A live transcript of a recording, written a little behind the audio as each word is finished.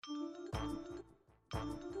Hi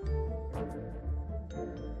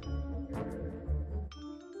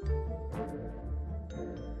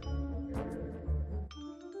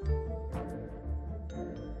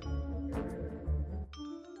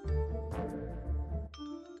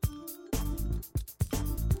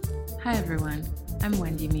everyone, I'm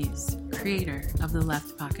Wendy Muse, creator of the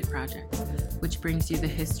Left Pocket Project, which brings you the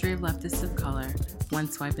history of leftists of color, one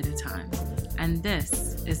swipe at a time. And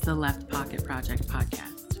this is the Left Pocket Project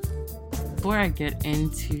podcast. Before I get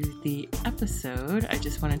into the episode, I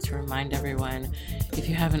just wanted to remind everyone, if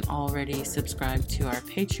you haven't already subscribed to our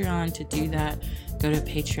Patreon, to do that, go to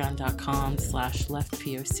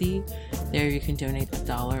patreon.com/leftpoc. There you can donate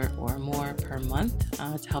 $1 or more per month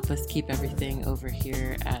to help us keep everything over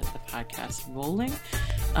here at the podcast rolling.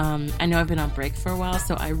 I know I've been on break for a while,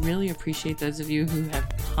 so I really appreciate those of you who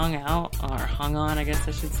have hung out, or hung on, I guess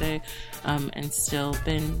I should say, and still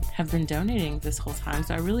have been donating this whole time.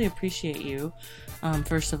 So I really appreciate you,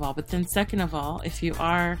 first of all. But then second of all, if you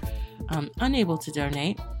are unable to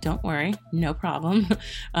donate, don't worry, no problem.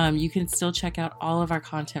 You can still check out all of our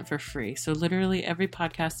content for free. So literally every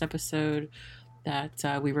podcast episode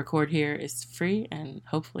that we record here is free, and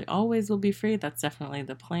hopefully always will be free. That's definitely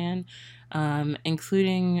the plan,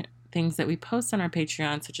 including things that we post on our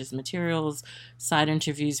Patreon, such as materials, side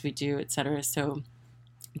interviews we do, etc. So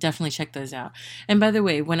definitely check those out. And by the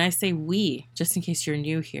way, when I say we, just in case you're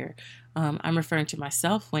new here, I'm referring to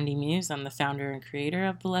myself, Wendy Muse. I'm the founder and creator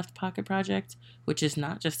of the Left Pocket Project, which is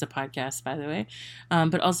not just a podcast, by the way,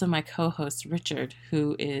 but also my co-host, Richard,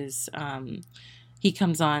 who is... he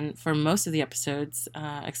comes on for most of the episodes,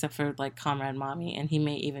 except for like Comrade Mommy, and he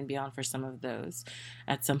may even be on for some of those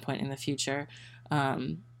at some point in the future.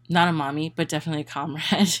 Not a mommy, but definitely a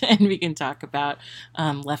comrade, and we can talk about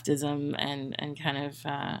leftism and kind of,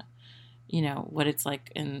 what it's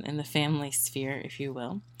like in the family sphere, if you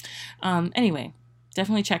will. Anyway,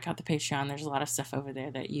 definitely check out the Patreon. There's a lot of stuff over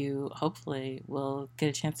there that you hopefully will get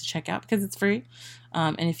a chance to check out because it's free.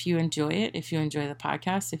 And if you enjoy it, if you enjoy the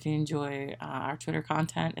podcast, if you enjoy our Twitter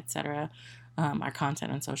content, etc., our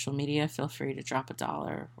content on social media, feel free to drop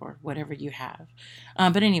 $1 or whatever you have.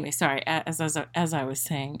 But anyway, sorry, as I was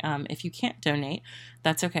saying, if you can't donate,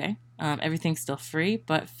 that's okay. Everything's still free,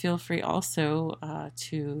 but feel free also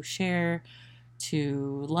to share,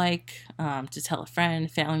 to like, to tell a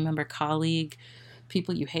friend, family member, colleague,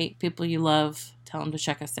 people you hate, people you love, tell them to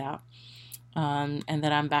check us out. And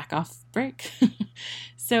that I'm back off break.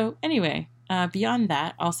 So anyway, beyond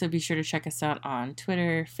that, also be sure to check us out on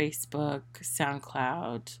Twitter, Facebook,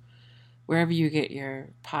 SoundCloud, wherever you get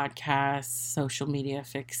your podcasts, social media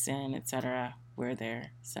fix in, etc. We're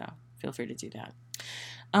there. So feel free to do that.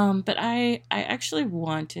 But I actually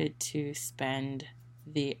wanted to spend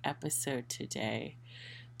the episode today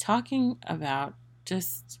talking about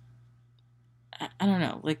just, I don't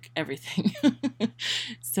know, like everything.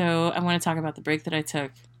 So I want to talk about the break that I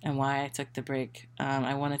took and why I took the break.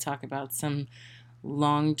 I want to talk about some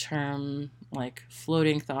long-term, like,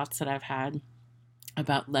 floating thoughts that I've had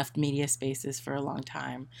about left media spaces for a long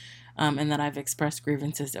time, and that I've expressed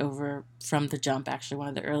grievances over from the jump. Actually, one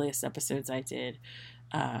of the earliest episodes I did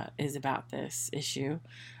is about this issue.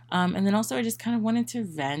 And then also I just kind of wanted to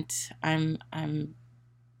vent. I'm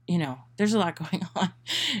there's a lot going on,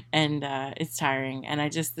 and it's tiring. And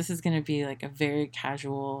this is going to be like a very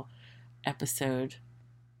casual episode.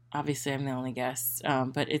 Obviously, I'm the only guest,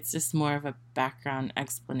 but it's just more of a background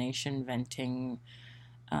explanation, venting,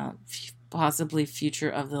 possibly future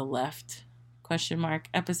of the left ?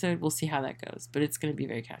 Episode. We'll see how that goes, but it's going to be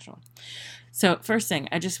very casual. So first thing,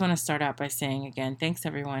 I just want to start out by saying again, thanks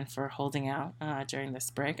everyone for holding out during this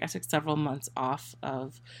break. I took several months off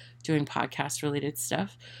of doing podcast related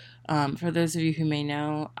stuff. For those of you who may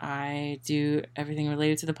know, I do everything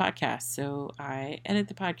related to the podcast. So I edit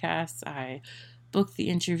the podcast, I book the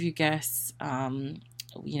interview guests,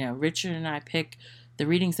 Richard and I pick the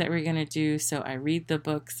readings that we're going to do. So I read the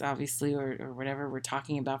books, obviously, or whatever we're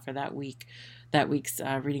talking about for that week's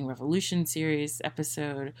Reading Revolution series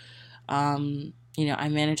episode. I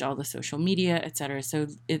manage all the social media, etc. So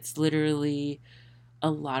it's literally a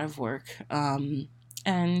lot of work. And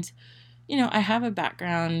I have a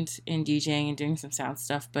background in DJing and doing some sound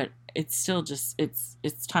stuff, but it's still just,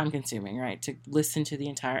 it's time consuming, right? To listen to the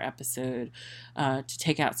entire episode, to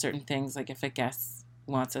take out certain things, like if a guest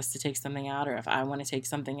wants us to take something out, or if I want to take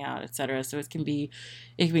something out, etc. So it can be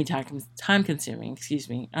time consuming, excuse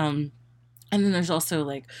me. And then there's also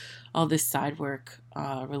like all this side work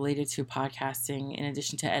related to podcasting in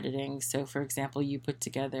addition to editing. So for example, you put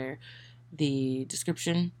together the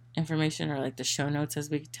description information, or like the show notes as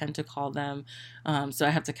we tend to call them. So I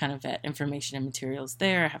have to kind of vet information and materials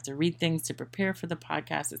there. I have to read things to prepare for the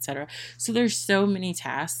podcast, etc. So there's so many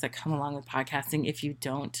tasks that come along with podcasting if you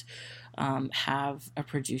don't have a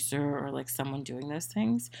producer or like someone doing those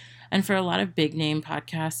things. And for a lot of big name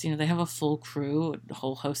podcasts, they have a full crew, a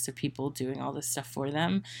whole host of people doing all this stuff for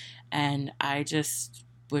them. And I just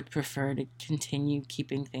would prefer to continue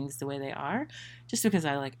keeping things the way they are, just because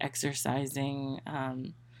I like exercising,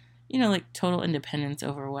 like total independence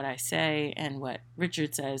over what I say and what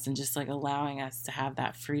Richard says, and just like allowing us to have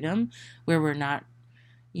that freedom where we're not,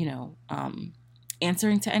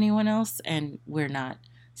 answering to anyone else, and we're not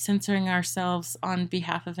censoring ourselves on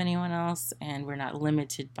behalf of anyone else, and we're not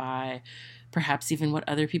limited by perhaps even what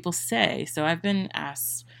other people say. So I've been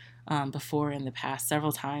asked before in the past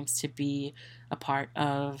several times to be a part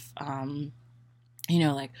of,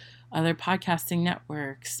 like other podcasting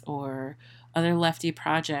networks or other lefty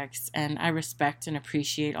projects. And I respect and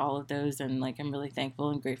appreciate all of those. And like, I'm really thankful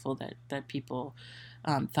and grateful that people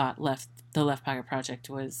thought the Left Pocket Project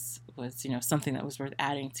was something that was worth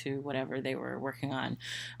adding to whatever they were working on.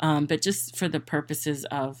 But just for the purposes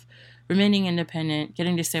of remaining independent,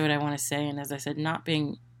 getting to say what I want to say, and as I said, not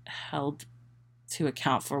being held to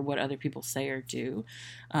account for what other people say or do.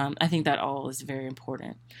 I think that all is very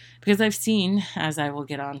important, because I've seen, as I will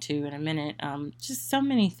get on to in a minute, just so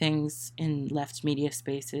many things in left media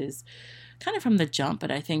spaces kind of from the jump,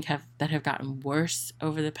 but I think have gotten worse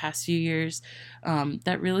over the past few years,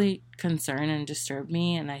 that really concern and disturb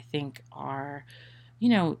me, and I think are,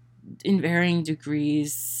 in varying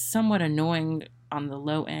degrees, somewhat annoying on the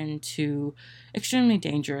low end to extremely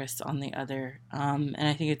dangerous on the other. And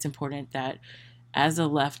I think it's important that as a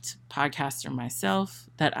left podcaster myself,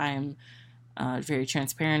 that I am very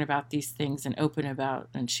transparent about these things and open about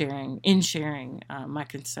and sharing my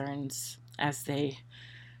concerns as they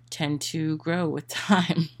tend to grow with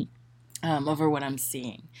time over what I'm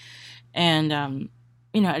seeing. And,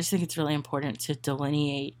 I just think it's really important to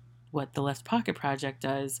delineate what the Left Pocket Project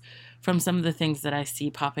does from some of the things that I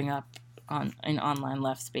see popping up in online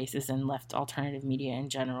left spaces and left alternative media in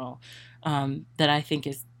general, that I think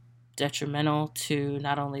is detrimental to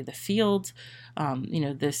not only the field,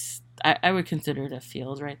 I would consider it a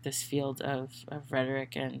field, right? This field of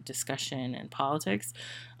rhetoric and discussion and politics,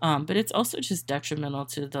 but it's also just detrimental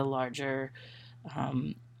to the larger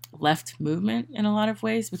left movement in a lot of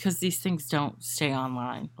ways, because these things don't stay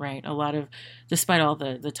online, right? Despite all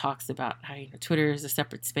the talks about how Twitter is a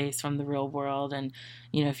separate space from the real world, and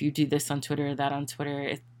if you do this on Twitter, that on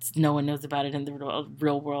Twitter, no one knows about it in the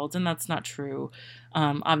real world, and that's not true.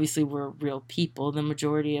 Obviously, we're real people. The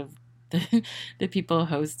majority of the people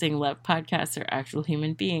hosting left podcasts are actual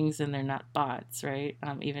human beings, and they're not bots, right?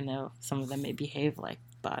 Even though some of them may behave like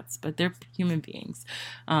bots, but they're human beings.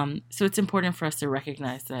 So it's important for us to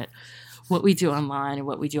recognize that what we do online and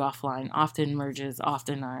what we do offline often merges,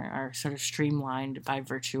 often are sort of streamlined by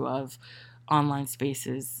virtue of online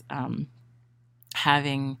spaces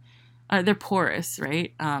having they're porous,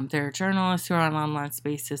 right? There are journalists who are on online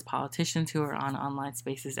spaces, politicians who are on online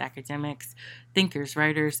spaces, academics, thinkers,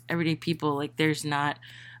 writers, everyday people. Like there's not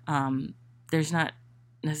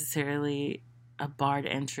necessarily a barred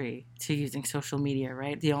entry to using social media,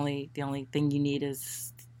 right? The only thing you need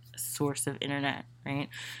is a source of internet, right?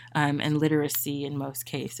 And literacy in most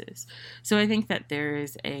cases. So I think that there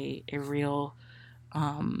is a real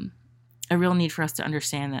need for us to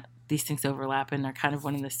understand that these things overlap and they're kind of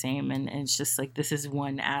one and the same. And it's just like, this is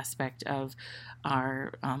one aspect of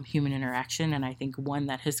our human interaction. And I think one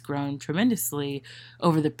that has grown tremendously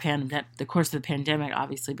over the course of the pandemic,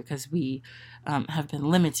 obviously, because we have been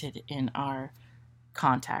limited in our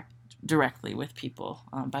contact directly with people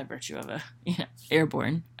by virtue of a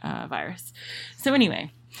airborne virus. So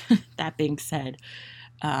anyway, that being said,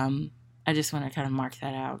 I just want to kind of mark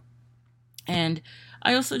that out. And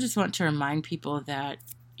I also just want to remind people that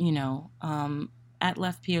at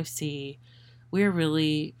Left POC, we're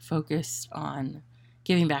really focused on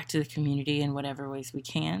giving back to the community in whatever ways we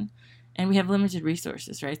can. And we have limited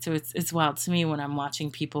resources, right? So it's wild to me when I'm watching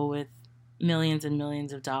people with millions and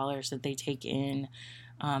millions of dollars that they take in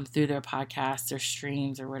through their podcasts or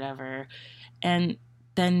streams or whatever. And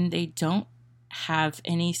then they don't have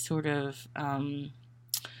any sort of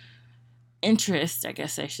interest, I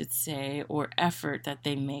guess I should say, or effort that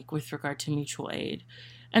they make with regard to mutual aid.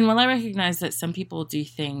 And while I recognize that some people do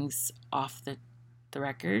things off the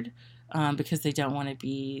record because they don't want to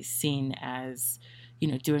be seen as,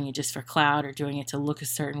 doing it just for clout or doing it to look a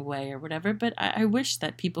certain way or whatever, but I wish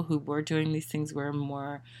that people who were doing these things were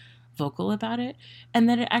more vocal about it, and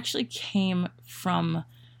that it actually came from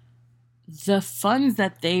the funds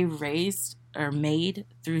that they raised are made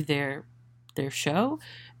through their show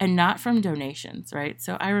and not from donations, right?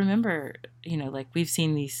 So I remember, like we've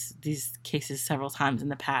seen these cases several times in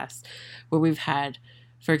the past where we've had,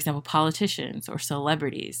 for example, politicians or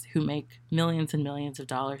celebrities who make millions and millions of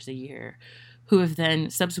dollars a year who have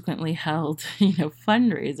then subsequently held,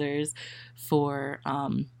 fundraisers for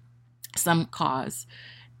some cause.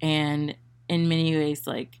 And in many ways,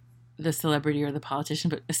 like the celebrity or the politician,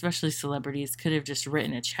 but especially celebrities, could have just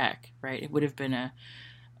written a check, right? It would have been a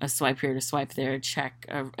swipe here to swipe there, a check,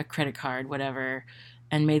 a credit card, whatever,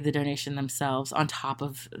 and made the donation themselves on top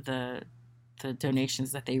of the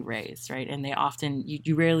donations that they raise, right? And they often,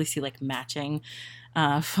 you rarely see like matching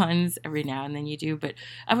funds. Every now and then you do, but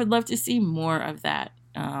I would love to see more of that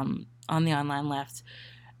on the online left.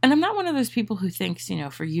 And I'm not one of those people who thinks,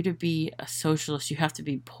 for you to be a socialist, you have to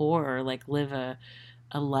be poor or like live a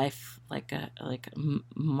life like a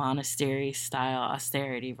monastery style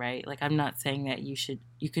austerity, right? Like I'm not saying that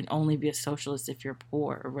you can only be a socialist if you're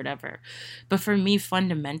poor or whatever. But for me,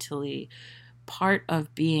 fundamentally, part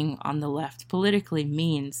of being on the left politically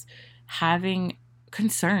means having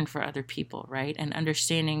concern for other people, right? And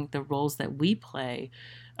understanding the roles that we play.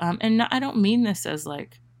 And I don't mean this as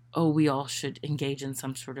like, oh, we all should engage in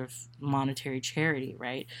some sort of monetary charity,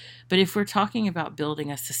 right? But if we're talking about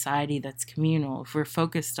building a society that's communal, if we're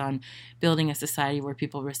focused on building a society where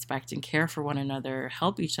people respect and care for one another,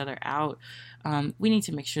 help each other out, we need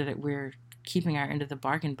to make sure that we're keeping our end of the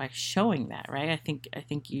bargain by showing that, right? I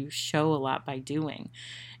think you show a lot by doing,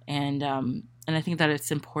 and I think that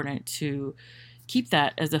it's important to keep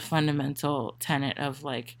that as a fundamental tenet of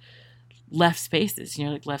like left spaces.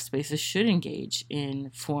 Like left spaces should engage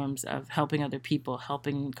in forms of helping other people,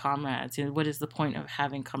 helping comrades. What is the point of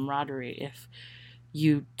having camaraderie if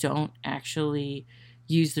you don't actually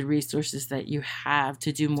use the resources that you have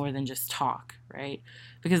to do more than just talk, right?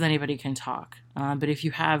 Because anybody can talk. But if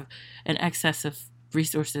you have an excess of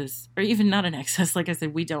resources, or even not an excess, like I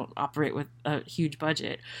said, we don't operate with a huge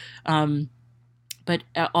budget. But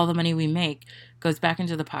all the money we make goes back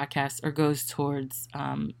into the podcast or goes towards,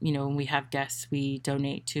 when we have guests, we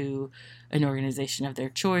donate to an organization of their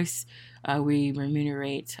choice. We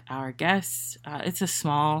remunerate our guests. It's a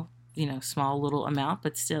small little amount,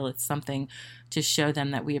 but still it's something to show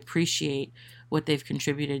them that we appreciate what they've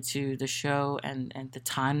contributed to the show and the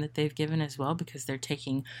time that they've given as well, because they're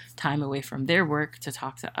taking time away from their work to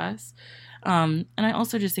talk to us. And I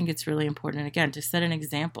also just think it's really important, again, to set an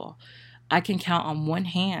example. I can count on one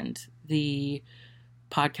hand the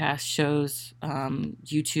podcast shows,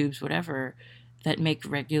 YouTubes, whatever, that make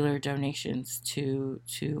regular donations to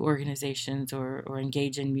organizations or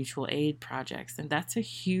engage in mutual aid projects. And that's a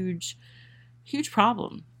huge, huge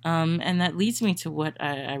problem. And that leads me to what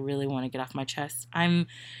I really want to get off my chest. I'm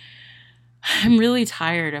really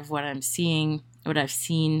tired of what I'm seeing, what I've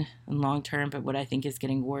seen in long term, but what I think is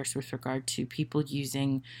getting worse with regard to people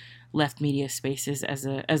using left media spaces as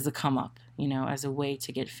a come up, as a way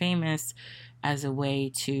to get famous, as a way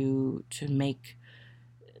to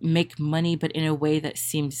make money, but in a way that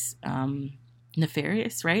seems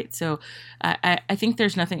nefarious, right? So I think I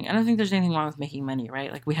don't think there's anything wrong with making money, right?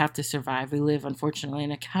 Like we have to survive. We live, unfortunately,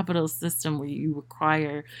 in a capitalist system where you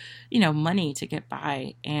require, money to get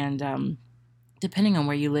by. And depending on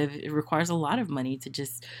where you live, it requires a lot of money to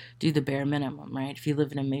just do the bare minimum, right? If you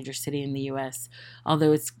live in a major city in the U.S.,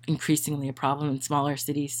 although it's increasingly a problem in smaller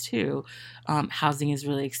cities too, housing is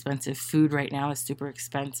really expensive. Food right now is super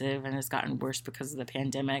expensive and has gotten worse because of the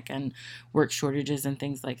pandemic and work shortages and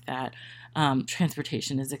things like that.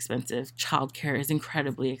 Transportation is expensive. Childcare is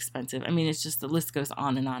incredibly expensive. I mean, it's just, the list goes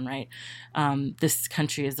on and on, right? This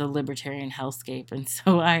country is a libertarian hellscape. And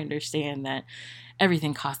so I understand that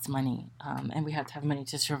everything costs money, and we have to have money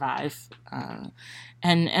to survive.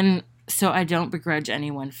 And so I don't begrudge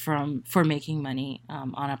anyone for making money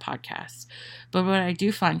on a podcast. But what I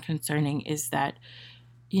do find concerning is that,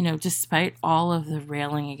 despite all of the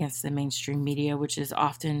railing against the mainstream media, which is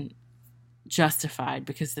often justified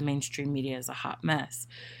because the mainstream media is a hot mess,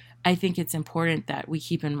 I think it's important that we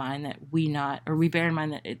keep in mind that we bear in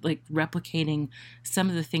mind that replicating some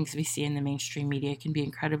of the things we see in the mainstream media can be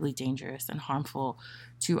incredibly dangerous and harmful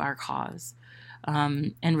to our cause.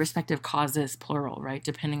 And respective causes, plural, right?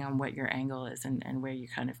 Depending on what your angle is and where you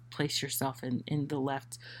kind of place yourself in the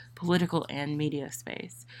left political and media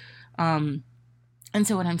space. And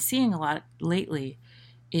so what I'm seeing a lot lately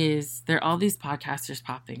is there are all these podcasters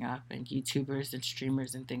popping up and YouTubers and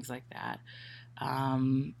streamers and things like that.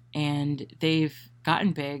 And they've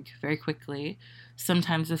gotten big very quickly,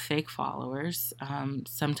 sometimes with fake followers,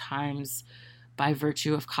 sometimes by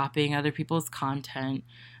virtue of copying other people's content,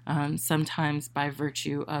 sometimes by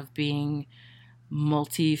virtue of being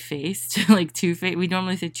multi-faced, like two-faced. We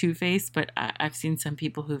normally say two-faced, but I've seen some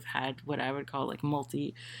people who've had what I would call like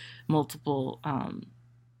multiple,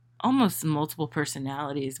 almost multiple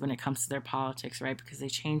personalities when it comes to their politics, right? Because they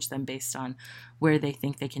change them based on where they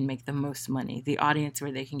think they can make the most money, the audience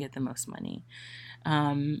where they can get the most money.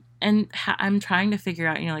 I'm trying to figure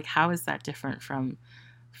out, like, how is that different from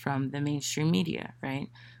the mainstream media, right?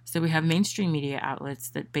 So we have mainstream media outlets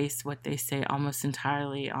that base what they say almost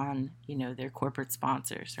entirely on, their corporate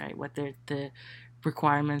sponsors, right? What the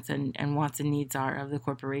requirements and wants and needs are of the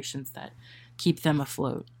corporations that keep them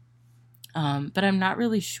afloat. But I'm not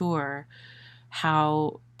really sure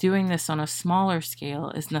how doing this on a smaller scale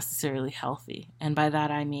is necessarily healthy. And by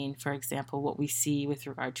that I mean, for example, what we see with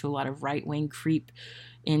regard to a lot of right-wing creep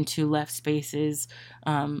into left spaces,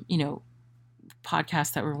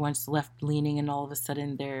 podcasts that were once left-leaning, and all of a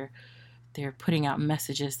sudden they're putting out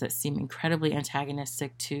messages that seem incredibly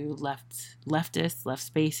antagonistic to leftists, left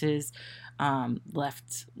spaces,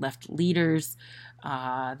 left leaders,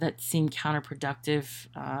 that seem counterproductive,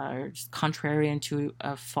 or just contrarian to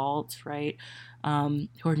a fault, right?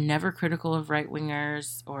 Who are never critical of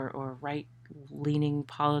right-wingers or right-leaning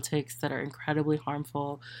politics that are incredibly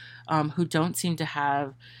harmful, who don't seem to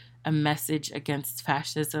have a message against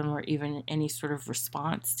fascism or even any sort of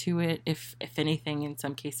response to it. If anything, in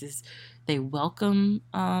some cases, they welcome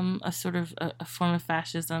a sort of a form of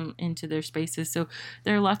fascism into their spaces. So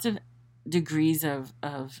there are lots of degrees of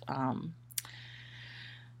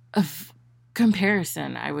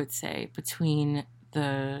comparison, I would say, between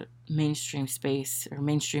the mainstream space or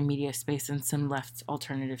mainstream media space and some left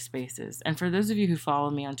alternative spaces. And for those of you who follow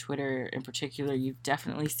me on Twitter in particular, you've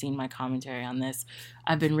definitely seen my commentary on this.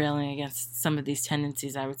 I've been railing against some of these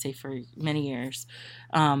tendencies, I would say, for many years.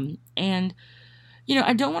 And,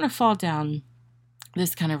 I don't want to fall down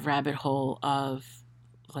this kind of rabbit hole of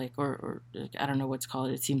like, or I don't know what's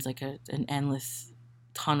called. It seems like an endless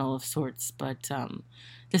tunnel of sorts, but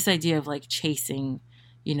this idea of like chasing,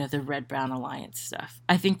 the Red-Brown Alliance stuff.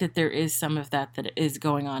 I think that there is some of that is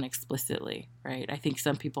going on explicitly, right? I think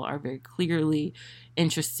some people are very clearly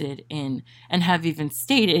interested in, and have even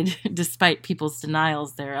stated, despite people's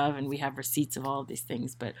denials thereof, and we have receipts of all of these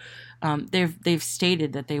things, but they've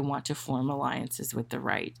stated that they want to form alliances with the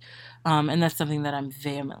right. And that's something that I'm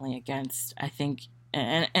vehemently against. I think,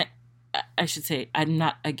 and I should say, I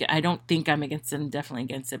don't think I'm against it. I'm definitely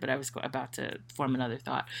against it, but I was about to form another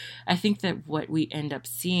thought. I think that what we end up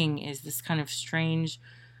seeing is this kind of strange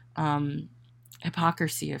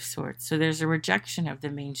hypocrisy of sorts. So there's a rejection of the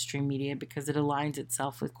mainstream media because it aligns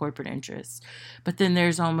itself with corporate interests. But then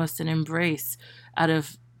there's almost an embrace out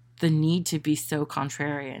of the need to be so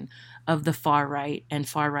contrarian of the far right and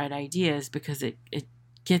far right ideas, because it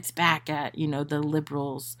gets back at, the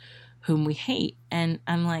liberals whom we hate. And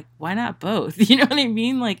I'm like, why not both? You know what I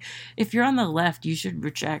mean? Like, if you're on the left, you should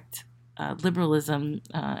reject liberalism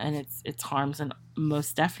and its harms, and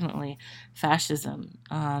most definitely fascism.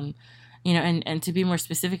 And to be more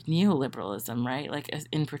specific, neoliberalism, right? Like,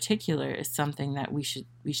 in particular, is something that we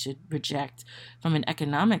should reject from an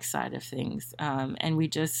economic side of things. And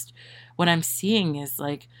what I'm seeing is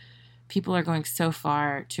like people are going so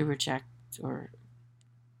far to reject or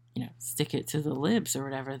stick it to the libs or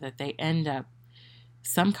whatever, that they end up,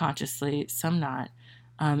 some consciously, some not,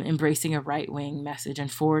 embracing a right-wing message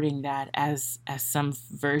and forwarding that as some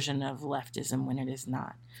version of leftism when it is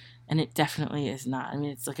not. And it definitely is not. I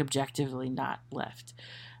mean, it's like objectively not left.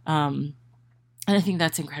 And I think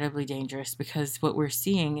that's incredibly dangerous, because what we're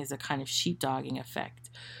seeing is a kind of sheepdogging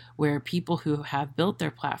effect, where people who have built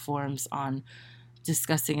their platforms on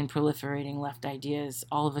discussing and proliferating left ideas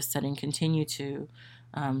all of a sudden continue to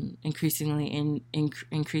increasingly include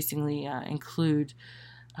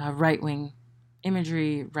right-wing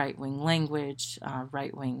imagery, right-wing language,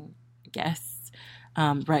 right-wing guests,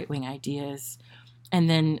 right-wing ideas. And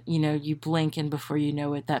then, you blink, and before you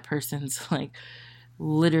know it, that person's like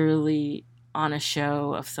literally on a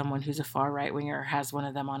show of someone who's a far right-winger, or has one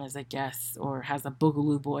of them on as a guest, or has a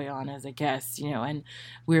Boogaloo Boy on as a guest, and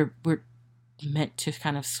we're meant to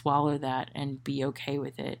kind of swallow that and be okay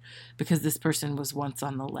with it because this person was once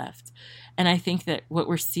on the left. And I think that what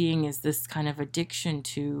we're seeing is this kind of addiction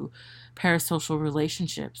to parasocial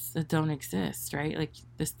relationships that don't exist, right? Like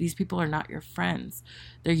these people are not your friends.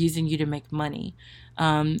 They're using you to make money.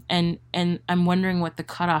 And I'm wondering what the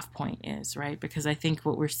cutoff point is, right? Because I think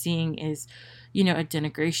what we're seeing is, a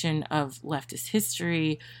denigration of leftist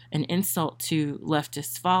history, an insult to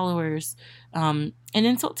leftist followers, an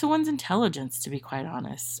insult to one's intelligence, to be quite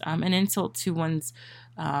honest, an insult to one's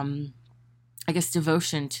I guess,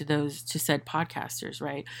 devotion to said podcasters,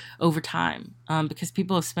 right, over time, because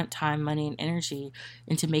people have spent time, money, and energy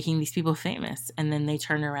into making these people famous, and then they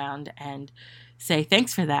turn around and say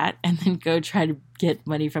thanks for that, and then go try to get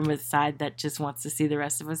money from a side that just wants to see the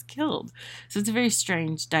rest of us killed. So it's a very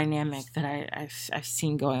strange dynamic that I've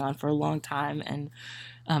seen going on for a long time, and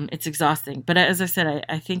it's exhausting. But as I said,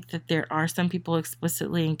 I think that there are some people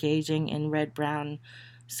explicitly engaging in red-brown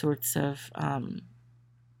sorts of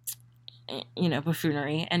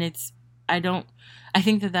buffoonery, and I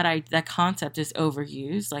think that concept is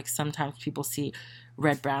overused. Like, sometimes people see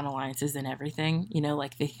red brown alliances in everything,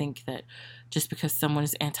 like they think that just because someone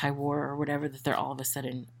is anti-war or whatever, that they're all of a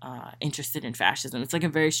sudden interested in fascism. It's like a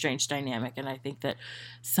very strange dynamic, and I think that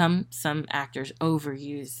some actors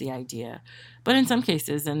overuse the idea. But in some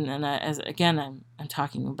cases, and as again, I'm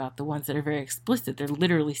talking about the ones that are very explicit, they're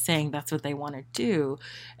literally saying that's what they want to do,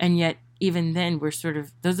 and yet even then, we're sort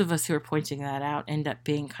of, those of us who are pointing that out end up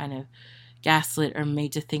being kind of gaslit or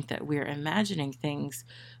made to think that we're imagining things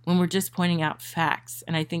when we're just pointing out facts.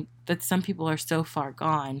 And I think that some people are so far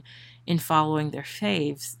gone in following their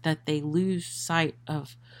faves that they lose sight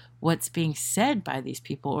of what's being said by these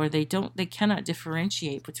people, or they cannot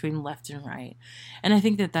differentiate between left and right. And I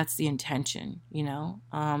think that that's the intention,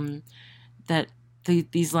 that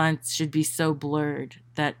these lines should be so blurred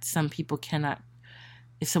that some people cannot,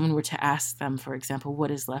 if someone were to ask them, for example,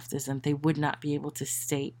 what is leftism, they would not be able to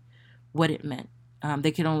state what it meant.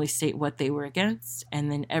 They could only state what they were against,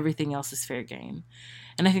 and then everything else is fair game.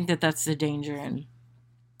 And I think that that's the danger in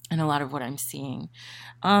a lot of what I'm seeing.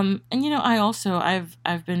 And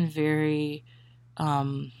I've been very,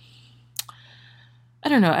 I've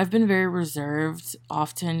been very reserved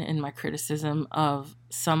often in my criticism of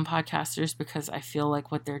some podcasters, because I feel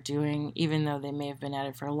like what they're doing, even though they may have been at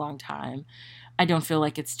it for a long time, I don't feel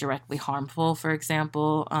like it's directly harmful, for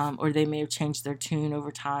example, or they may have changed their tune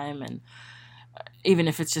over time. And even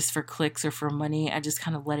if it's just for clicks or for money, I just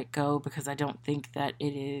kind of let it go, because I don't think that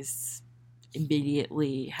it is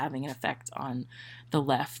immediately having an effect on the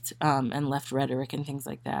left, and left rhetoric and things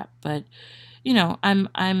like that. But,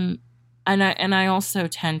 I also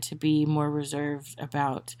tend to be more reserved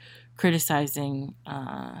about criticizing,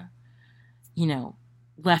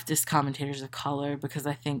 leftist commentators of color, because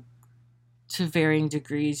I think to varying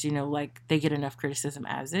degrees, like they get enough criticism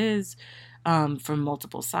as is, from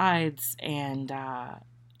multiple sides. And, I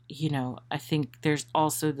think there's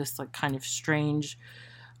also this like kind of strange,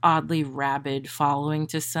 oddly rabid following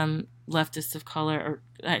to some leftists of color, or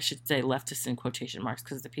I should say leftists in quotation marks,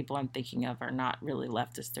 because the people I'm thinking of are not really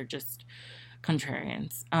leftists. They're just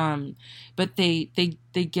contrarians. But they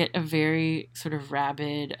get a very sort of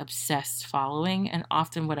rabid, obsessed following. And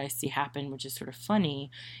often what I see happen, which is sort of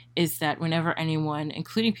funny, is that whenever anyone,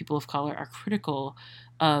 including people of color, are critical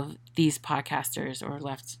of these podcasters or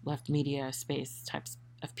left media space types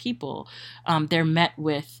of people, they're met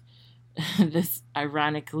with this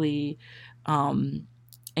ironically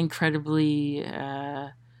incredibly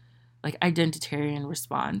like identitarian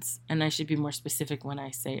response. And I should be more specific when I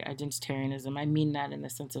say identitarianism. I mean that in the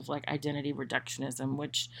sense of like identity reductionism,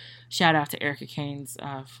 which shout out to Erica Keynes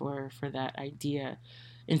for that idea,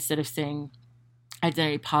 instead of saying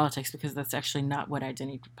identity politics, because that's actually not what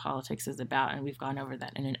identity politics is about. And we've gone over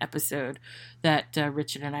that in an episode that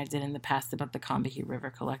Richard and I did in the past about the Combahee River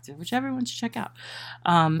Collective, which everyone should check out.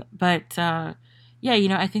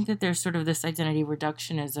 I think that there's sort of this identity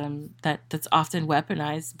reductionism that's often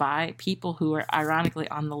weaponized by people who are ironically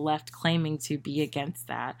on the left, claiming to be against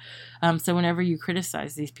that. So whenever you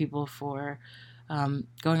criticize these people for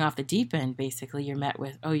going off the deep end, basically you're met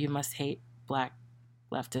with, oh, you must hate Black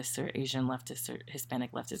leftists or Asian leftists or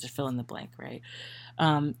Hispanic leftists, or fill in the blank, right?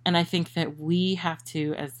 And I think that we have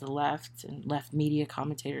to, as the left and left media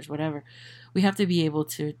commentators, whatever, we have to be able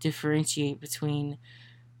to differentiate between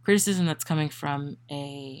criticism that's coming from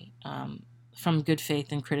from good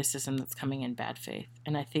faith and criticism that's coming in bad faith.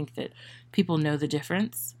 And I think that people know the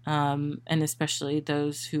difference, and especially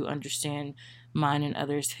those who understand mine and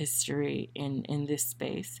others' history in this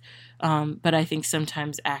space. But I think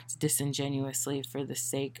sometimes act disingenuously for the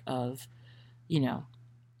sake of,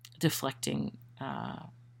 deflecting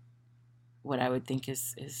what I would think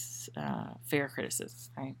is fair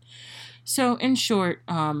criticism, right? So in short,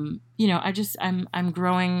 I'm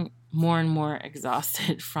growing more and more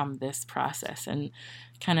exhausted from this process, and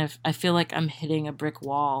kind of I feel like I'm hitting a brick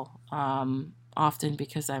wall often,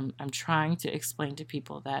 because I'm trying to explain to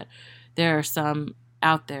people that there are some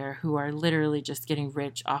out there who are literally just getting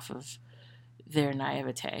rich off of their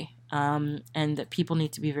naivete, and that people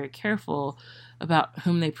need to be very careful about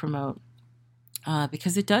whom they promote,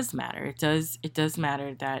 because it does matter. It does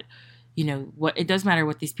matter that what it does matter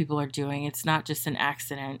what these people are doing. It's not just an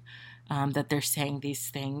accident that they're saying these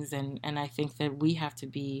things. And I think that we have to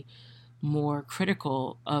be more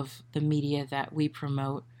critical of the media that we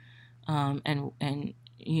promote and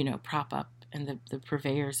prop up, and the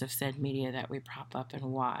purveyors of said media that we prop up,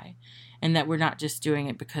 and why. And that we're not just doing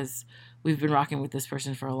it because we've been rocking with this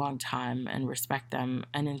person for a long time and respect them.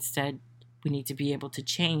 And instead, we need to be able to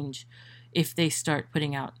change if they start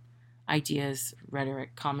putting out ideas,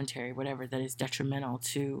 rhetoric, commentary, whatever, that is detrimental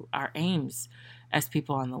to our aims as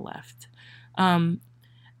people on the left.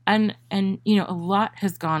 And a lot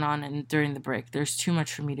has gone on during the break. There's too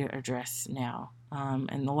much for me to address now.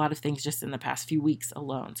 And a lot of things just in the past few weeks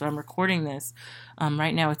alone. So I'm recording this.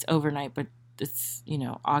 Right now it's overnight, but it's,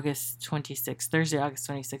 August 26th, Thursday, August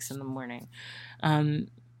 26th in the morning,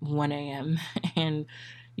 1 a.m. And,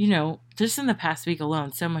 just in the past week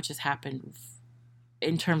alone, so much has happened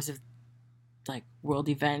in terms of like world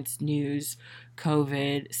events, news,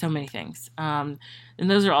 COVID, so many things. And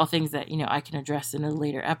those are all things that, I can address in a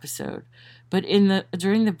later episode. But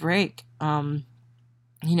during the break,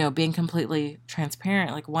 being completely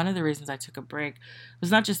transparent, like one of the reasons I took a break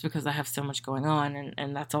was not just because I have so much going on,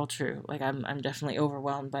 and that's all true. Like I'm definitely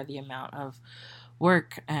overwhelmed by the amount of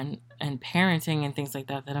work and parenting and things like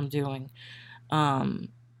that I'm doing.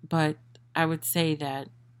 But I would say that,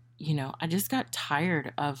 I just got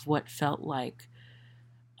tired of what felt like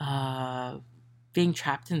being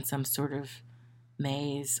trapped in some sort of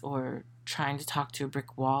maze or trying to talk to a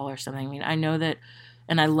brick wall or something. I mean, I know that,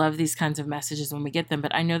 and I love these kinds of messages when we get them,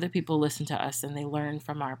 but I know that people listen to us and they learn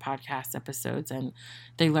from our podcast episodes and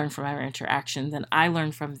they learn from our interactions, and I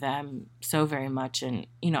learn from them so very much. And,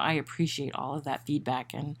 I appreciate all of that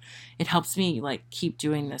feedback, and it helps me like keep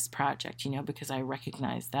doing this project, because I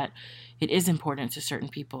recognize that it is important to certain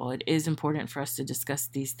people. It is important for us to discuss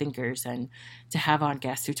these thinkers and to have on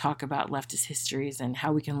guests who talk about leftist histories and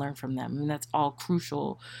how we can learn from them. And that's all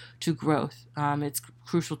crucial to growth. It's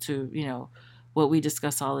crucial to, what we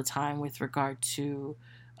discuss all the time with regard to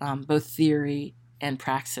both theory and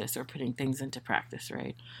praxis, or putting things into practice,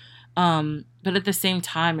 right? But at the same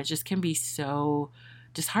time, it just can be so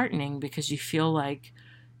disheartening because you feel like,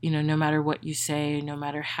 no matter what you say, no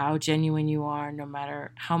matter how genuine you are, no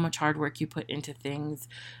matter how much hard work you put into things,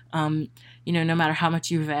 no matter how much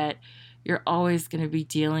you vet, you're always going to be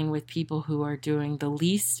dealing with people who are doing the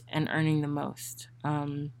least and earning the most.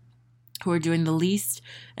 Who are doing the least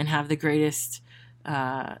and have the greatest,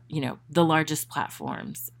 the largest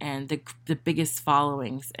platforms and the biggest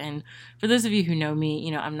followings. And for those of you who know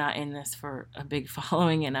me, I'm not in this for a big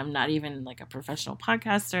following, and I'm not even like a professional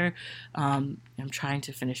podcaster. I'm trying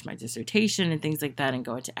to finish my dissertation and things like that and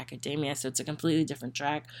go into academia. So it's a completely different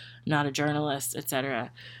track, not a journalist,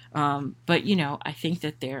 etc. But, I think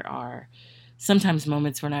that there are sometimes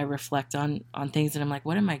moments when I reflect on things and I'm like,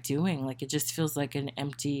 what am I doing? Like, it just feels like an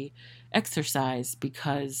empty exercise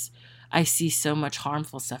because I see so much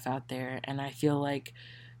harmful stuff out there. And I feel like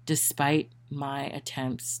despite my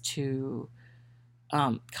attempts to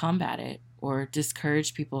combat it or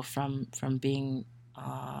discourage people from being,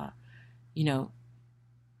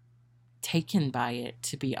 taken by it,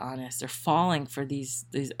 to be honest, or falling for these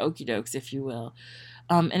okie dokes, if you will.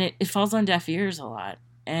 And it falls on deaf ears a lot.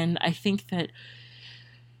 And I think that,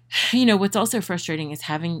 what's also frustrating is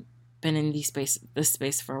having been in this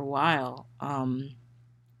space for a while,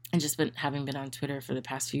 and just having been on Twitter for the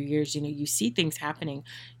past few years, you see things happening.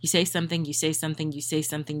 You say something, you say something, you say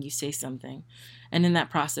something, you say something. And in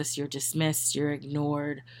that process, you're dismissed, you're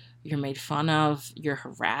ignored, you're made fun of, you're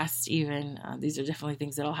harassed even. These are definitely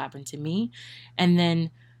things that'll happen to me. And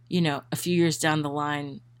then, a few years down the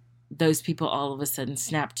line, those people all of a sudden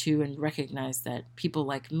snap to and recognize that people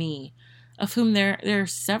like me, of whom there are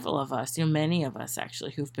several of us, many of us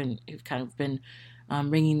actually, who've kind of been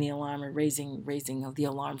ringing the alarm or raising the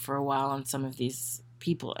alarm for a while on some of these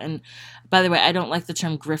people. And by the way, I don't like the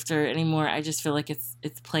term grifter anymore. I just feel like it's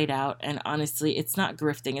played out. And honestly, it's not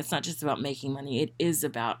grifting. It's not just about making money. It is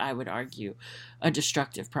about, I would argue, a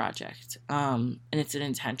destructive project. And it's an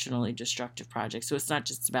intentionally destructive project. So it's not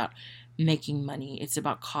just about making money. It's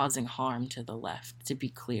about causing harm to the left, to be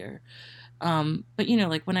clear. But,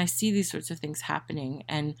 like when I see these sorts of things happening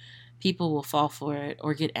and people will fall for it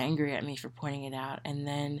or get angry at me for pointing it out, and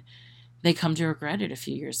then they come to regret it a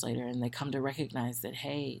few years later, and they come to recognize that,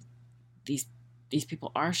 hey, these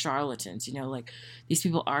people are charlatans, like these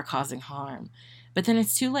people are causing harm. But then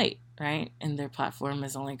it's too late, right? And their platform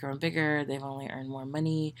has only grown bigger. They've only earned more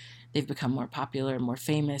money. They've become more popular, more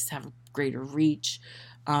famous, have a greater reach.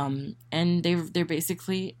 And they're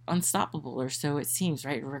basically unstoppable, or so it seems,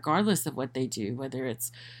 right? Regardless of what they do, whether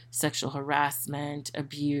it's sexual harassment,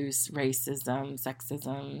 abuse, racism,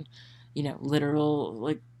 sexism, literal,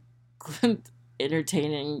 like,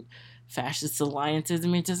 entertaining fascist alliances. I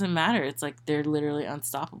mean, it doesn't matter. It's like they're literally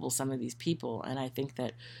unstoppable, some of these people. And I think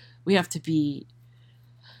that we have to be,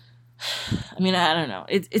 I mean, I don't know.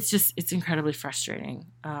 It's incredibly frustrating.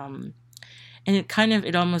 And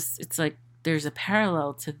it's like there's a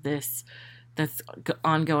parallel to this that's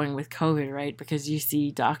ongoing with COVID, right? Because you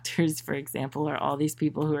see doctors, for example, or all these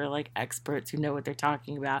people who are like experts who know what they're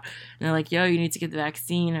talking about. And they're like, yo, you need to get the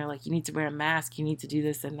vaccine, or like, you need to wear a mask, you need to do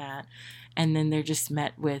this and that. And then they're just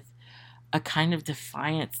met with a kind of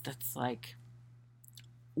defiance that's like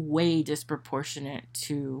way disproportionate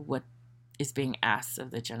to what is being asked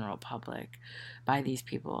of the general public by these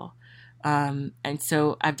people. And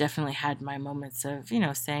so I've definitely had my moments of,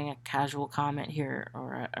 saying a casual comment here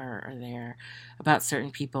or there about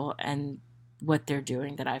certain people and what they're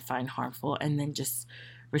doing that I find harmful, and then just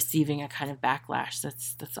receiving a kind of backlash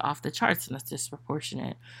that's off the charts and that's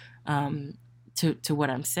disproportionate to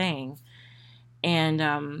what I'm saying.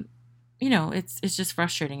 And it's just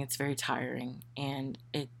frustrating. It's very tiring, and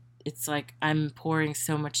it's like I'm pouring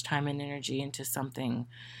so much time and energy into something.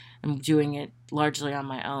 I'm doing it largely on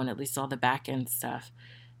my own, at least all the back end stuff.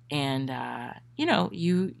 And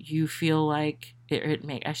you feel like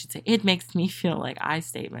it makes me feel like I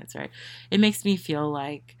statements, right? It makes me feel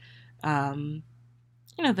like that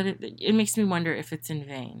it makes me wonder if it's in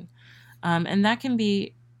vain. And that can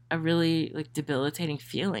be a really like debilitating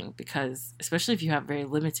feeling, because especially if you have very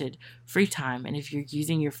limited free time, and if you're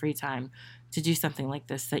using your free time to do something like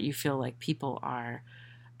this, that you feel like people are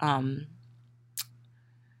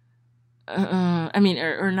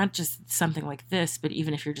or not just something like this, but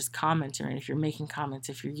even if you're just commenting, or if you're making comments,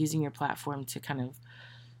 if you're using your platform to kind of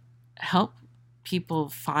help people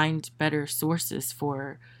find better sources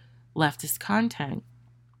for leftist content,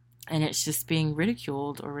 and it's just being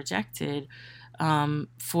ridiculed or rejected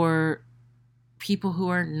for people who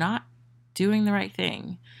are not doing the right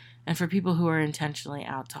thing, and for people who are intentionally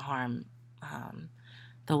out to harm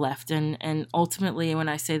the left. And ultimately, when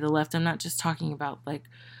I say the left, I'm not just talking about like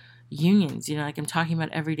unions, like I'm talking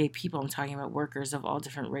about everyday people. I'm talking about workers of all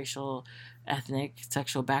different racial, ethnic,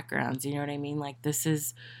 sexual backgrounds. You know what I mean? Like this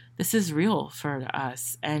is real for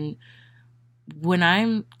us. And when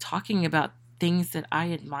I'm talking about things that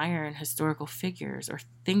I admire in historical figures, or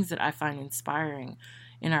things that I find inspiring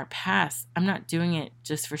in our past, I'm not doing it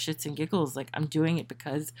just for shits and giggles. Like I'm doing it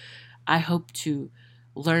because I hope to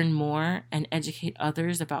learn more and educate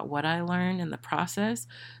others about what I learned in the process,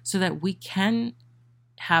 so that we can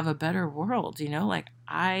have a better world. Like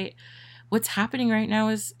what's happening right now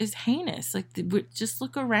is heinous. Like just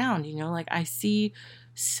look around, like I see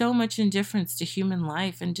so much indifference to human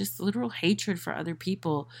life, and just literal hatred for other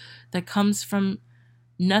people that comes from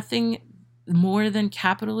nothing more than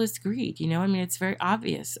capitalist greed. It's very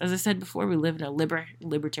obvious. As I said before, we live in a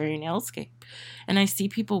libertarian hellscape, and I see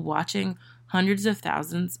people watching hundreds of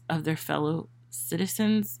thousands of their fellow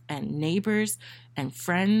citizens and neighbors and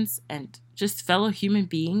friends and just fellow human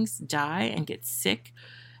beings die and get sick,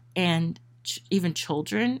 and even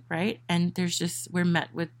children, right? And we're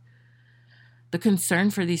met with the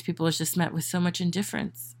concern for these people is just met with so much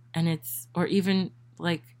indifference, and or even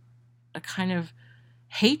like a kind of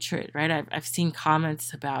hatred, right? I've seen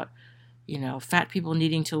comments about, fat people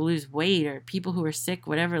needing to lose weight, or people who are sick,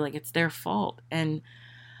 whatever, like it's their fault. And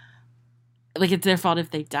like it's their fault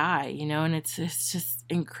if they die, and it's just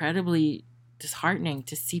incredibly disheartening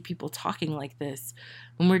to see people talking like this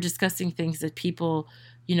when we're discussing things that people,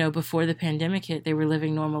 before the pandemic hit, they were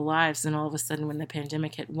living normal lives, and all of a sudden when the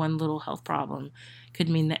pandemic hit, one little health problem could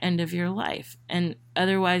mean the end of your life, and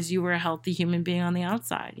otherwise you were a healthy human being on the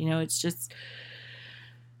outside.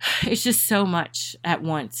 It's just so much at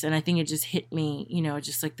once, and I think it just hit me,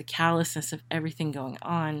 just like the callousness of everything going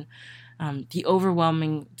on. The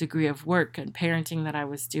overwhelming degree of work and parenting that I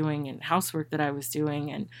was doing, and housework that I was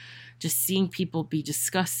doing, and just seeing people be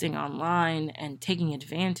disgusting online and taking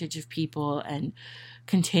advantage of people and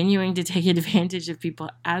continuing to take advantage of people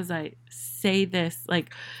as I say this.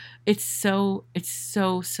 Like it's so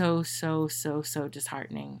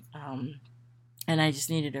disheartening. And I just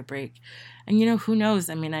needed a break. And who knows?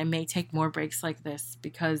 I mean, I may take more breaks like this,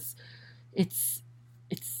 because it's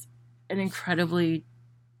an incredibly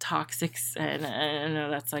toxic, and I know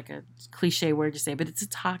that's like a cliche word to say, but it's a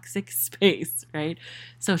toxic space, right?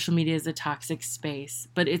 Social media is a toxic space,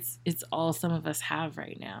 but it's all some of us have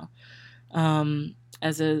right now,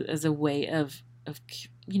 as a way of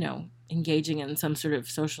engaging in some sort of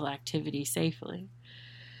social activity safely.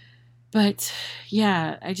 But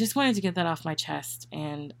yeah, I just wanted to get that off my chest,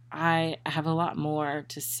 and I have a lot more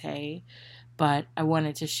to say, but I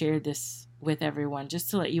wanted to share this with everyone just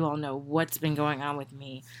to let you all know what's been going on with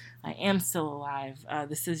me. I am still alive.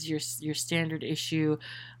 This is your standard issue.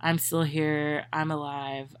 I'm still here. I'm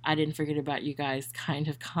alive. I didn't forget about you guys kind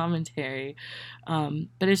of commentary.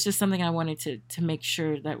 But it's just something I wanted to make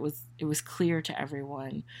sure that it was clear to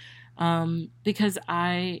everyone. Because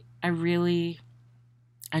I really,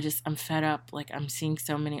 I'm fed up. Like, I'm seeing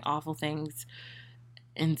so many awful things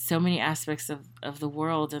in so many aspects of the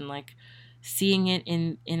world, and like seeing it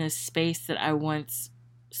in a space that I once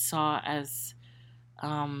saw as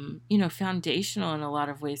foundational in a lot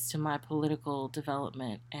of ways to my political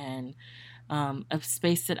development, and a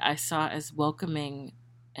space that I saw as welcoming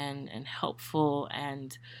and helpful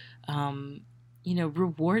and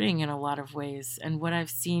rewarding in a lot of ways. And what I've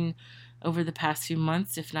seen over the past few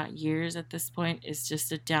months, if not years at this point, is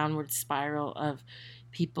just a downward spiral of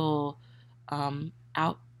people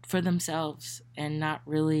out for themselves and not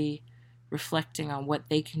really reflecting on what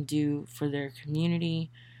they can do for their community,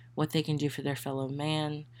 what they can do for their fellow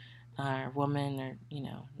man or woman, or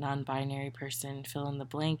non-binary person, fill in the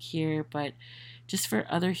blank here, but just for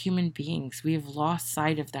other human beings. We have lost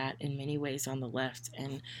sight of that in many ways on the left.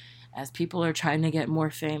 And as people are trying to get more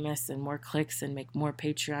famous and more clicks and make more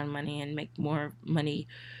Patreon money and make more money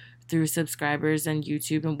through subscribers and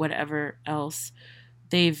YouTube and whatever else,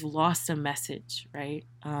 they've lost a message, right?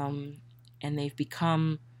 And they've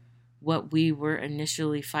become what we were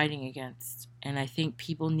initially fighting against. And I think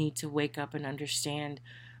people need to wake up and understand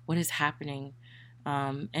what is happening,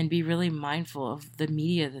 and be really mindful of the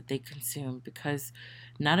media that they consume, because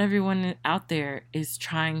not everyone out there is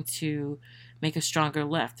trying to make a stronger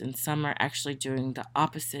left, and some are actually doing the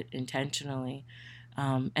opposite intentionally.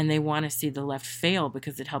 And they want to see the left fail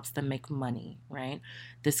because it helps them make money, right?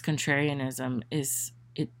 This contrarianism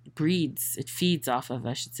it feeds off of,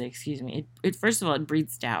 I should say, excuse me. It first of all, it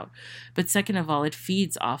breeds doubt, but second of all, it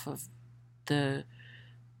feeds off of the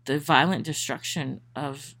violent destruction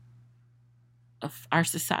of our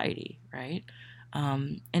society, right?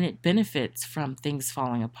 And it benefits from things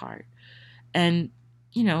falling apart. And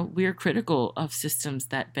we are critical of systems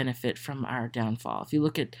that benefit from our downfall. If you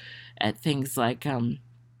look at things like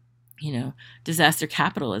disaster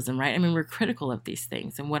capitalism, right? I mean, we're critical of these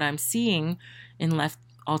things. And what I'm seeing in left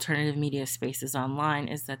alternative media spaces online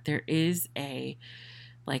is that there is a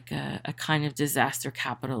kind of disaster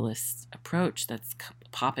capitalist approach that's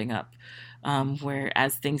popping up, where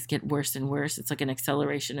as things get worse and worse, it's like an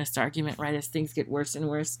accelerationist argument, right? As things get worse and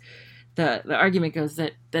worse, the argument goes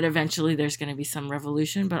that eventually there's going to be some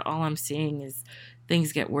revolution, but all I'm seeing is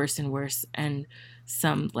things get worse and worse, and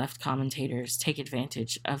some left commentators take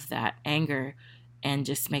advantage of that anger and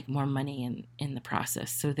just make more money in the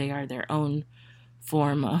process. So they are their own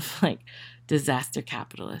form of like disaster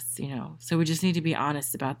capitalists, So we just need to be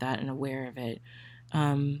honest about that and aware of it.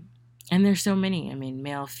 And there's so many. I mean,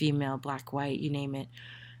 male, female, black, white, you name it.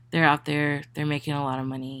 They're out there. They're making a lot of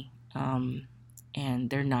money, and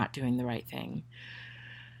they're not doing the right thing.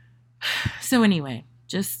 So anyway,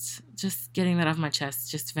 just getting that off my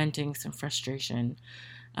chest, just venting some frustration.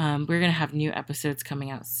 We're going to have new episodes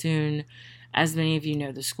coming out soon. As many of you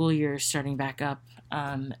know, the school year is starting back up,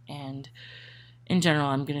 and in general,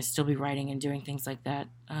 I'm going to still be writing and doing things like that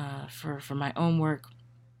for my own work.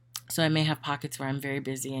 So I may have pockets where I'm very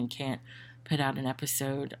busy and can't put out an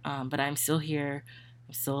episode, but I'm still here.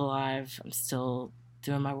 I'm still alive. I'm still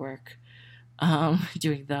doing my work,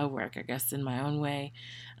 doing the work, I guess, in my own way.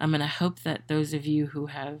 And I hope that those of you who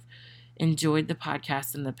have enjoyed the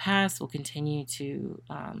podcast in the past will continue to,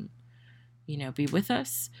 be with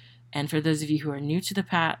us. And for those of you who are new to the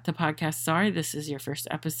podcast, sorry, this is your first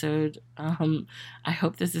episode. I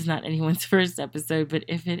hope this is not anyone's first episode, but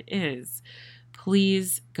if it is,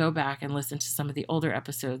 please go back and listen to some of the older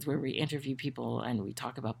episodes where we interview people and we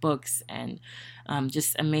talk about books and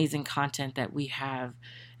just amazing content that we have.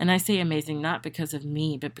 And I say amazing not because of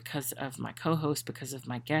me, but because of my co-host, because of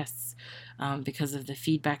my guests, because of the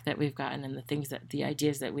feedback that we've gotten and the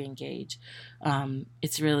ideas that we engage.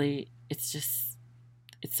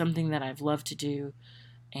 It's something that I've loved to do,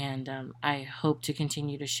 and I hope to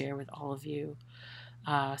continue to share with all of you.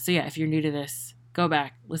 So yeah, if you're new to this, go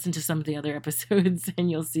back, listen to some of the other episodes,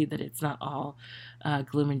 and you'll see that it's not all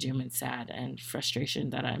gloom and doom and sad and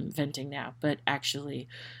frustration that I'm venting now, but actually,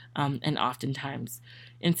 and oftentimes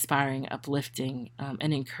inspiring, uplifting,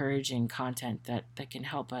 and encouraging content that can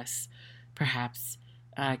help us perhaps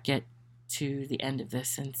get to the end of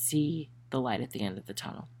this and see the light at the end of the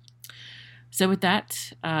tunnel. So with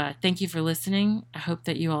that, thank you for listening. I hope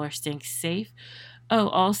that you all are staying safe. Oh,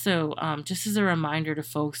 also, just as a reminder to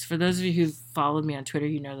folks, for those of you who've followed me on Twitter,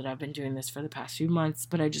 you know that I've been doing this for the past few months,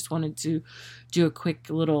 but I just wanted to do a quick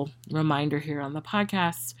little reminder here on the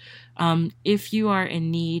podcast. If you are in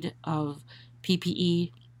need of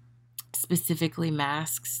PPE, specifically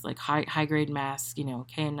masks, like high grade masks,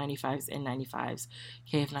 KN95s, N95s,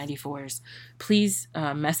 KF94s, please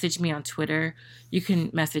message me on Twitter. You can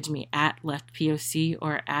message me at leftpoc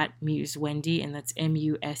or at musewendi, and that's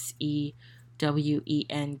MUSEWENDI.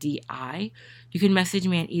 You can message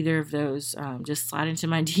me at either of those. Just slide into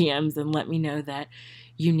my DMs and let me know that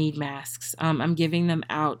you need masks. I'm giving them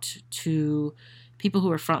out to people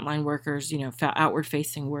who are frontline workers, outward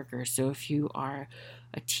facing workers. So if you are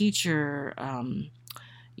a teacher, a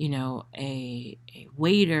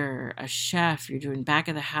waiter, a chef, you're doing back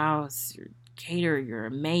of the house, you're a caterer, you're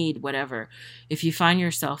a maid, whatever. If you find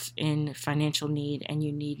yourself in financial need and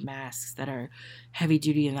you need masks that are heavy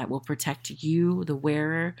duty and that will protect you, the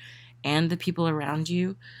wearer, and the people around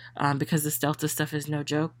you, because this Delta stuff is no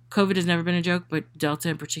joke. COVID has never been a joke, but Delta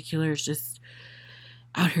in particular is just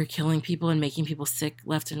out here killing people and making people sick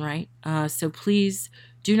left and right. So please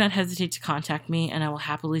do not hesitate to contact me, and I will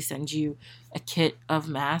happily send you a kit of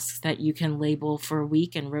masks that you can label for a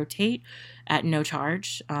week and rotate at no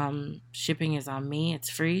charge. Shipping is on me.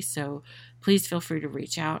 It's free. So please feel free to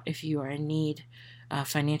reach out if you are in need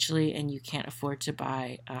financially and you can't afford to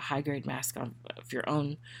buy a high-grade mask of your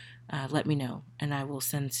own. Let me know, and I will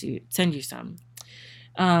send you some.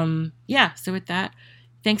 So with that,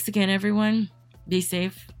 thanks again, everyone. Be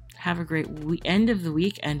safe. Have a great end of the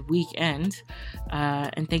week and weekend.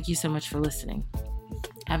 And thank you so much for listening.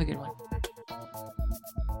 Have a good one.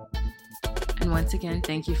 And once again,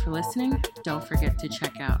 thank you for listening. Don't forget to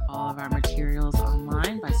check out all of our materials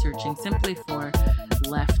online by searching simply for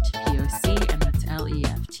Left POC, and that's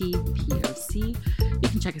LEFT POC. You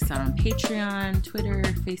can check us out on Patreon, Twitter,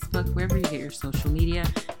 Facebook, wherever you get your social media,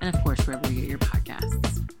 and of course, wherever you get your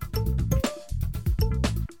podcasts.